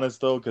 to be honest,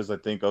 though, because I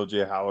think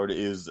O.J. Howard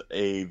is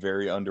a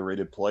very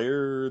underrated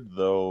player,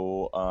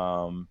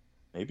 though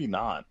maybe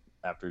not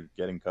after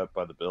getting cut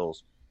by the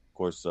Bills. Of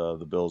course,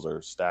 the Bills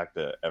are stacked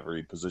at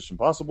every position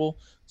possible,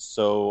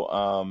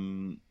 so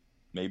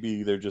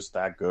maybe they're just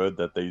that good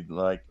that they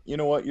like, you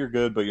know what, you're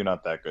good, but you're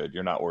not that good.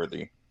 You're not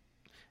worthy.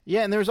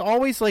 Yeah, and there's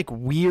always like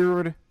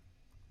weird.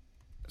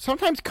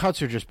 Sometimes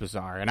cuts are just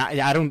bizarre, and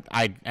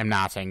I am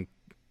not saying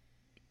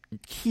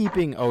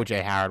keeping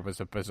O.J. Howard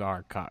was a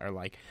bizarre cut, or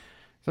like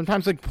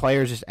sometimes like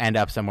players just end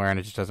up somewhere and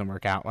it just doesn't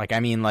work out. Like, I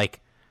mean, like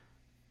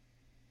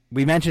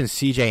we mentioned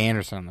C.J.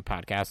 Anderson on the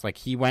podcast. Like,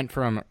 he went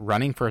from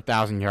running for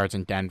 1,000 yards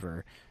in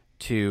Denver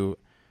to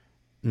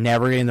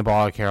never getting the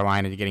ball at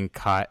Carolina to getting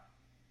cut,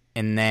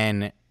 and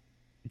then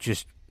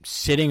just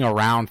sitting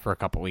around for a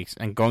couple weeks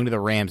and going to the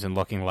Rams and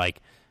looking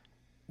like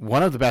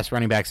one of the best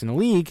running backs in the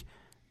league.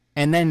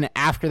 And then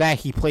after that,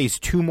 he plays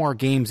 2 more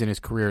games and his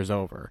career is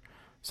over.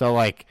 So,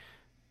 like,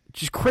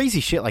 just crazy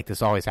shit like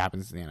this always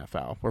happens in the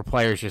NFL, where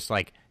players just,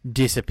 like,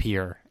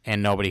 disappear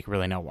and nobody can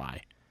really know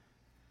why.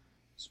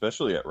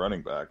 Especially at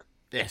running back.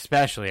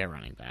 Especially at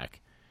running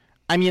back.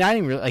 I mean, I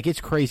didn't really, like, it's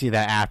crazy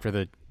that after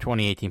the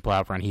 2018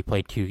 playoff run, he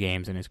played 2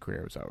 games and his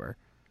career was over.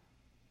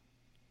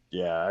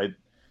 Yeah,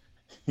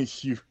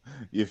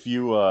 if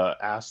you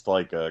asked,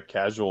 like, a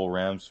casual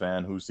Rams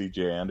fan who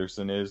C.J.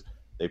 Anderson is,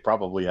 they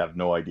probably have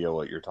no idea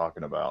what you're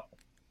talking about.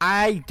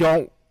 I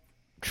don't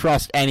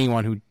trust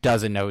anyone who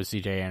doesn't know who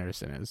C.J.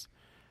 Anderson is.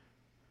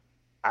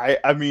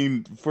 I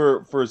mean,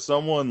 for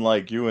someone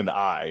like you and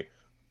I,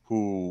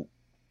 who,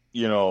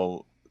 you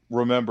know,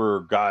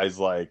 remember guys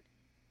like,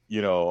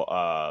 you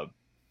know,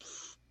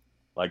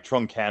 like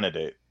Trunk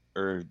Candidate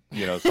or,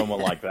 you know,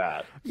 someone like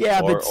that.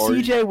 Yeah, but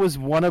CJ was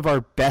one of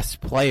our best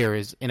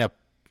players in a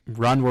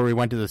run where we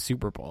went to the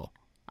Super Bowl.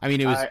 I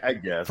mean, it was I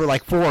guess for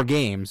like 4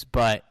 games,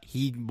 but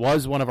he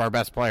was one of our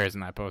best players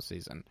in that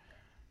postseason.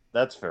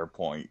 That's a fair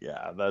point.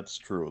 Yeah, that's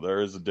true. There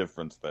is a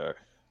difference there.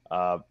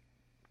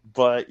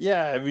 But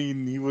yeah, I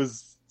mean, he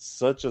was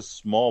such a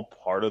small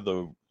part of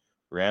the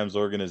Rams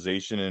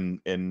organization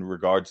in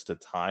regards to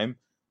time.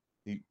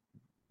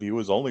 He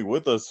was only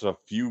with us a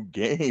few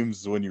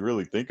games when you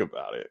really think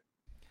about it.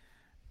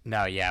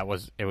 No, yeah,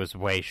 it was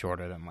way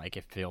shorter than like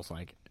it feels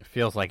like. It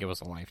feels like it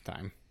was a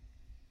lifetime.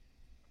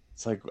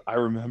 It's like I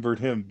remembered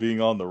him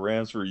being on the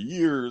Rams for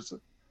years.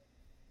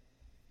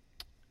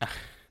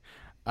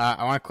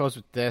 I want to close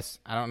with this.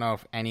 I don't know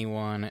if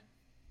anyone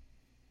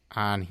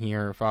on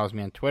here follows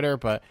me on Twitter,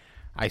 but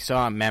I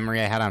saw a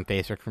memory I had on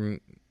Facebook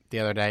from the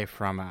other day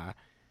from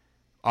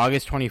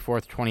August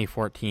 24th,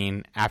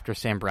 2014. After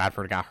Sam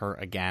Bradford got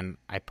hurt again,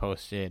 I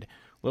posted a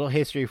little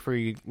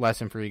history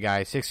lesson for you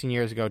guys. 16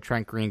 years ago,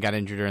 Trent Green got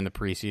injured during the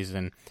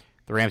preseason.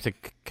 The Rams are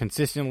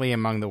consistently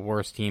among the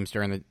worst teams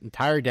during the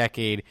entire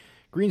decade.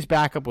 Green's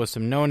backup was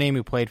some no-name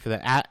who played for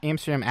the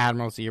Amsterdam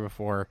Admirals the year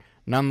before.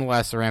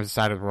 Nonetheless, the Rams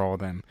decided to roll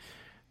with him.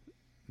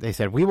 They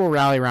said, "We will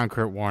rally around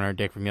Kurt Warner,"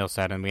 Dick Vermeil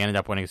said, and we ended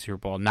up winning a Super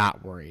Bowl.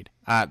 Not worried.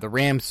 The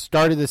Rams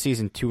started the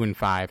season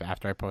 2-5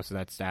 after I posted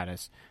that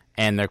status,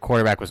 and their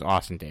quarterback was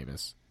Austin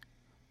Davis.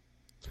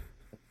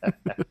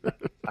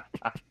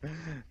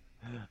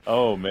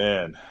 Oh,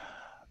 man.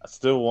 I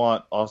still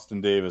want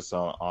Austin Davis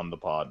on the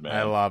pod, man.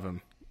 I love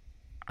him.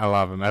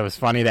 It was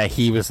funny that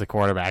he was the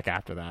quarterback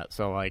after that.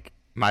 So, like,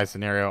 my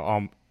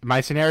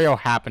scenario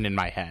happened in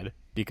my head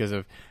because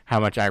of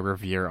how much I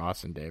revere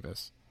Austin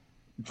Davis.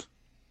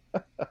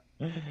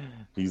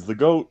 He's the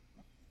GOAT.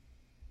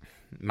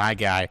 My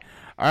guy.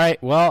 All right,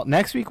 well,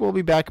 next week we'll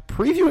be back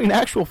previewing an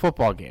actual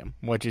football game,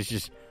 which is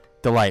just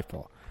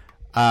delightful.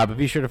 But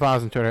be sure to follow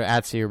us on Twitter,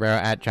 at C. Ribeiro,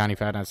 at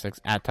Johnny596,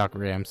 at Talk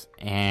Rams,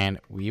 and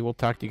we will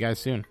talk to you guys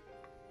soon.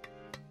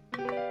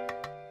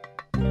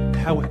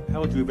 How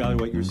would you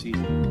evaluate your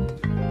season?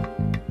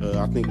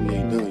 I think we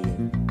ain't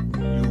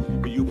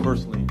done You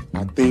personally?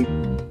 yet. I think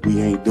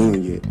we ain't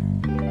done yet.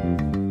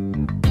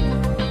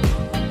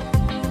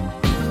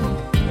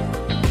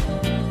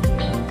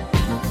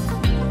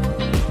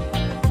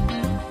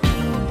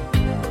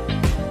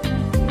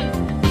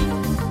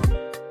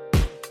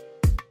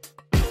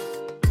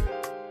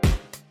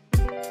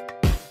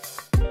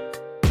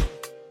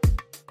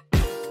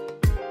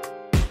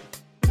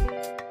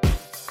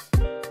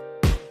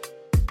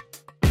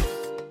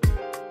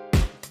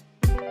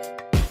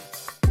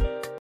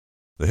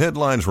 The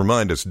headlines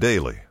remind us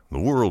daily, the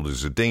world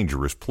is a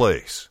dangerous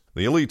place.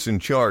 The elites in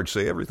charge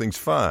say everything's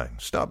fine,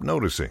 stop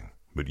noticing.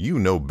 But you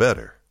know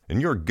better.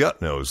 And your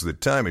gut knows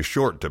that time is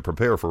short to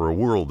prepare for a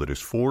world that is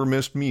 4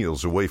 missed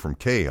meals away from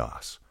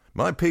chaos.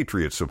 My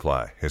Patriot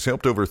Supply has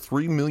helped over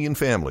 3 million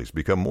families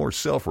become more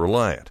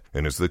self-reliant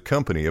and is the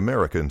company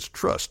Americans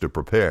trust to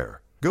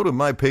prepare. Go to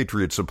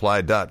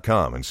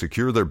MyPatriotSupply.com and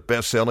secure their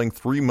best-selling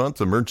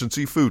 3-month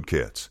emergency food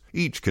kits.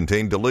 Each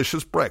contain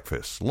delicious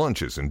breakfasts,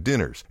 lunches, and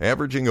dinners,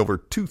 averaging over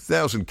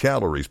 2,000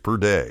 calories per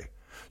day.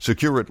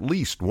 Secure at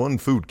least 1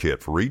 food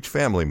kit for each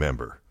family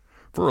member.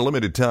 For a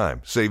limited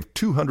time, save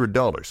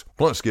 $200,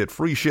 plus get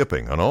free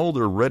shipping on all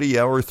their Ready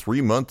Hour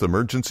 3-month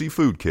emergency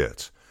food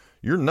kits.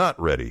 You're not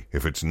ready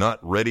if it's not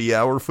Ready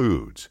Hour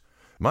Foods.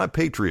 My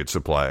Patriot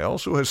Supply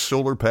also has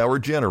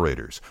solar-powered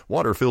generators,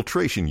 water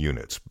filtration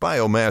units,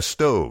 biomass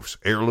stoves,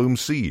 heirloom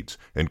seeds,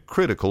 and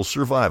critical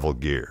survival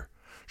gear.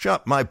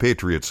 Shop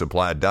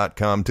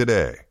MyPatriotSupply.com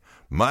today.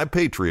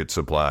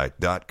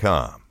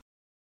 MyPatriotSupply.com.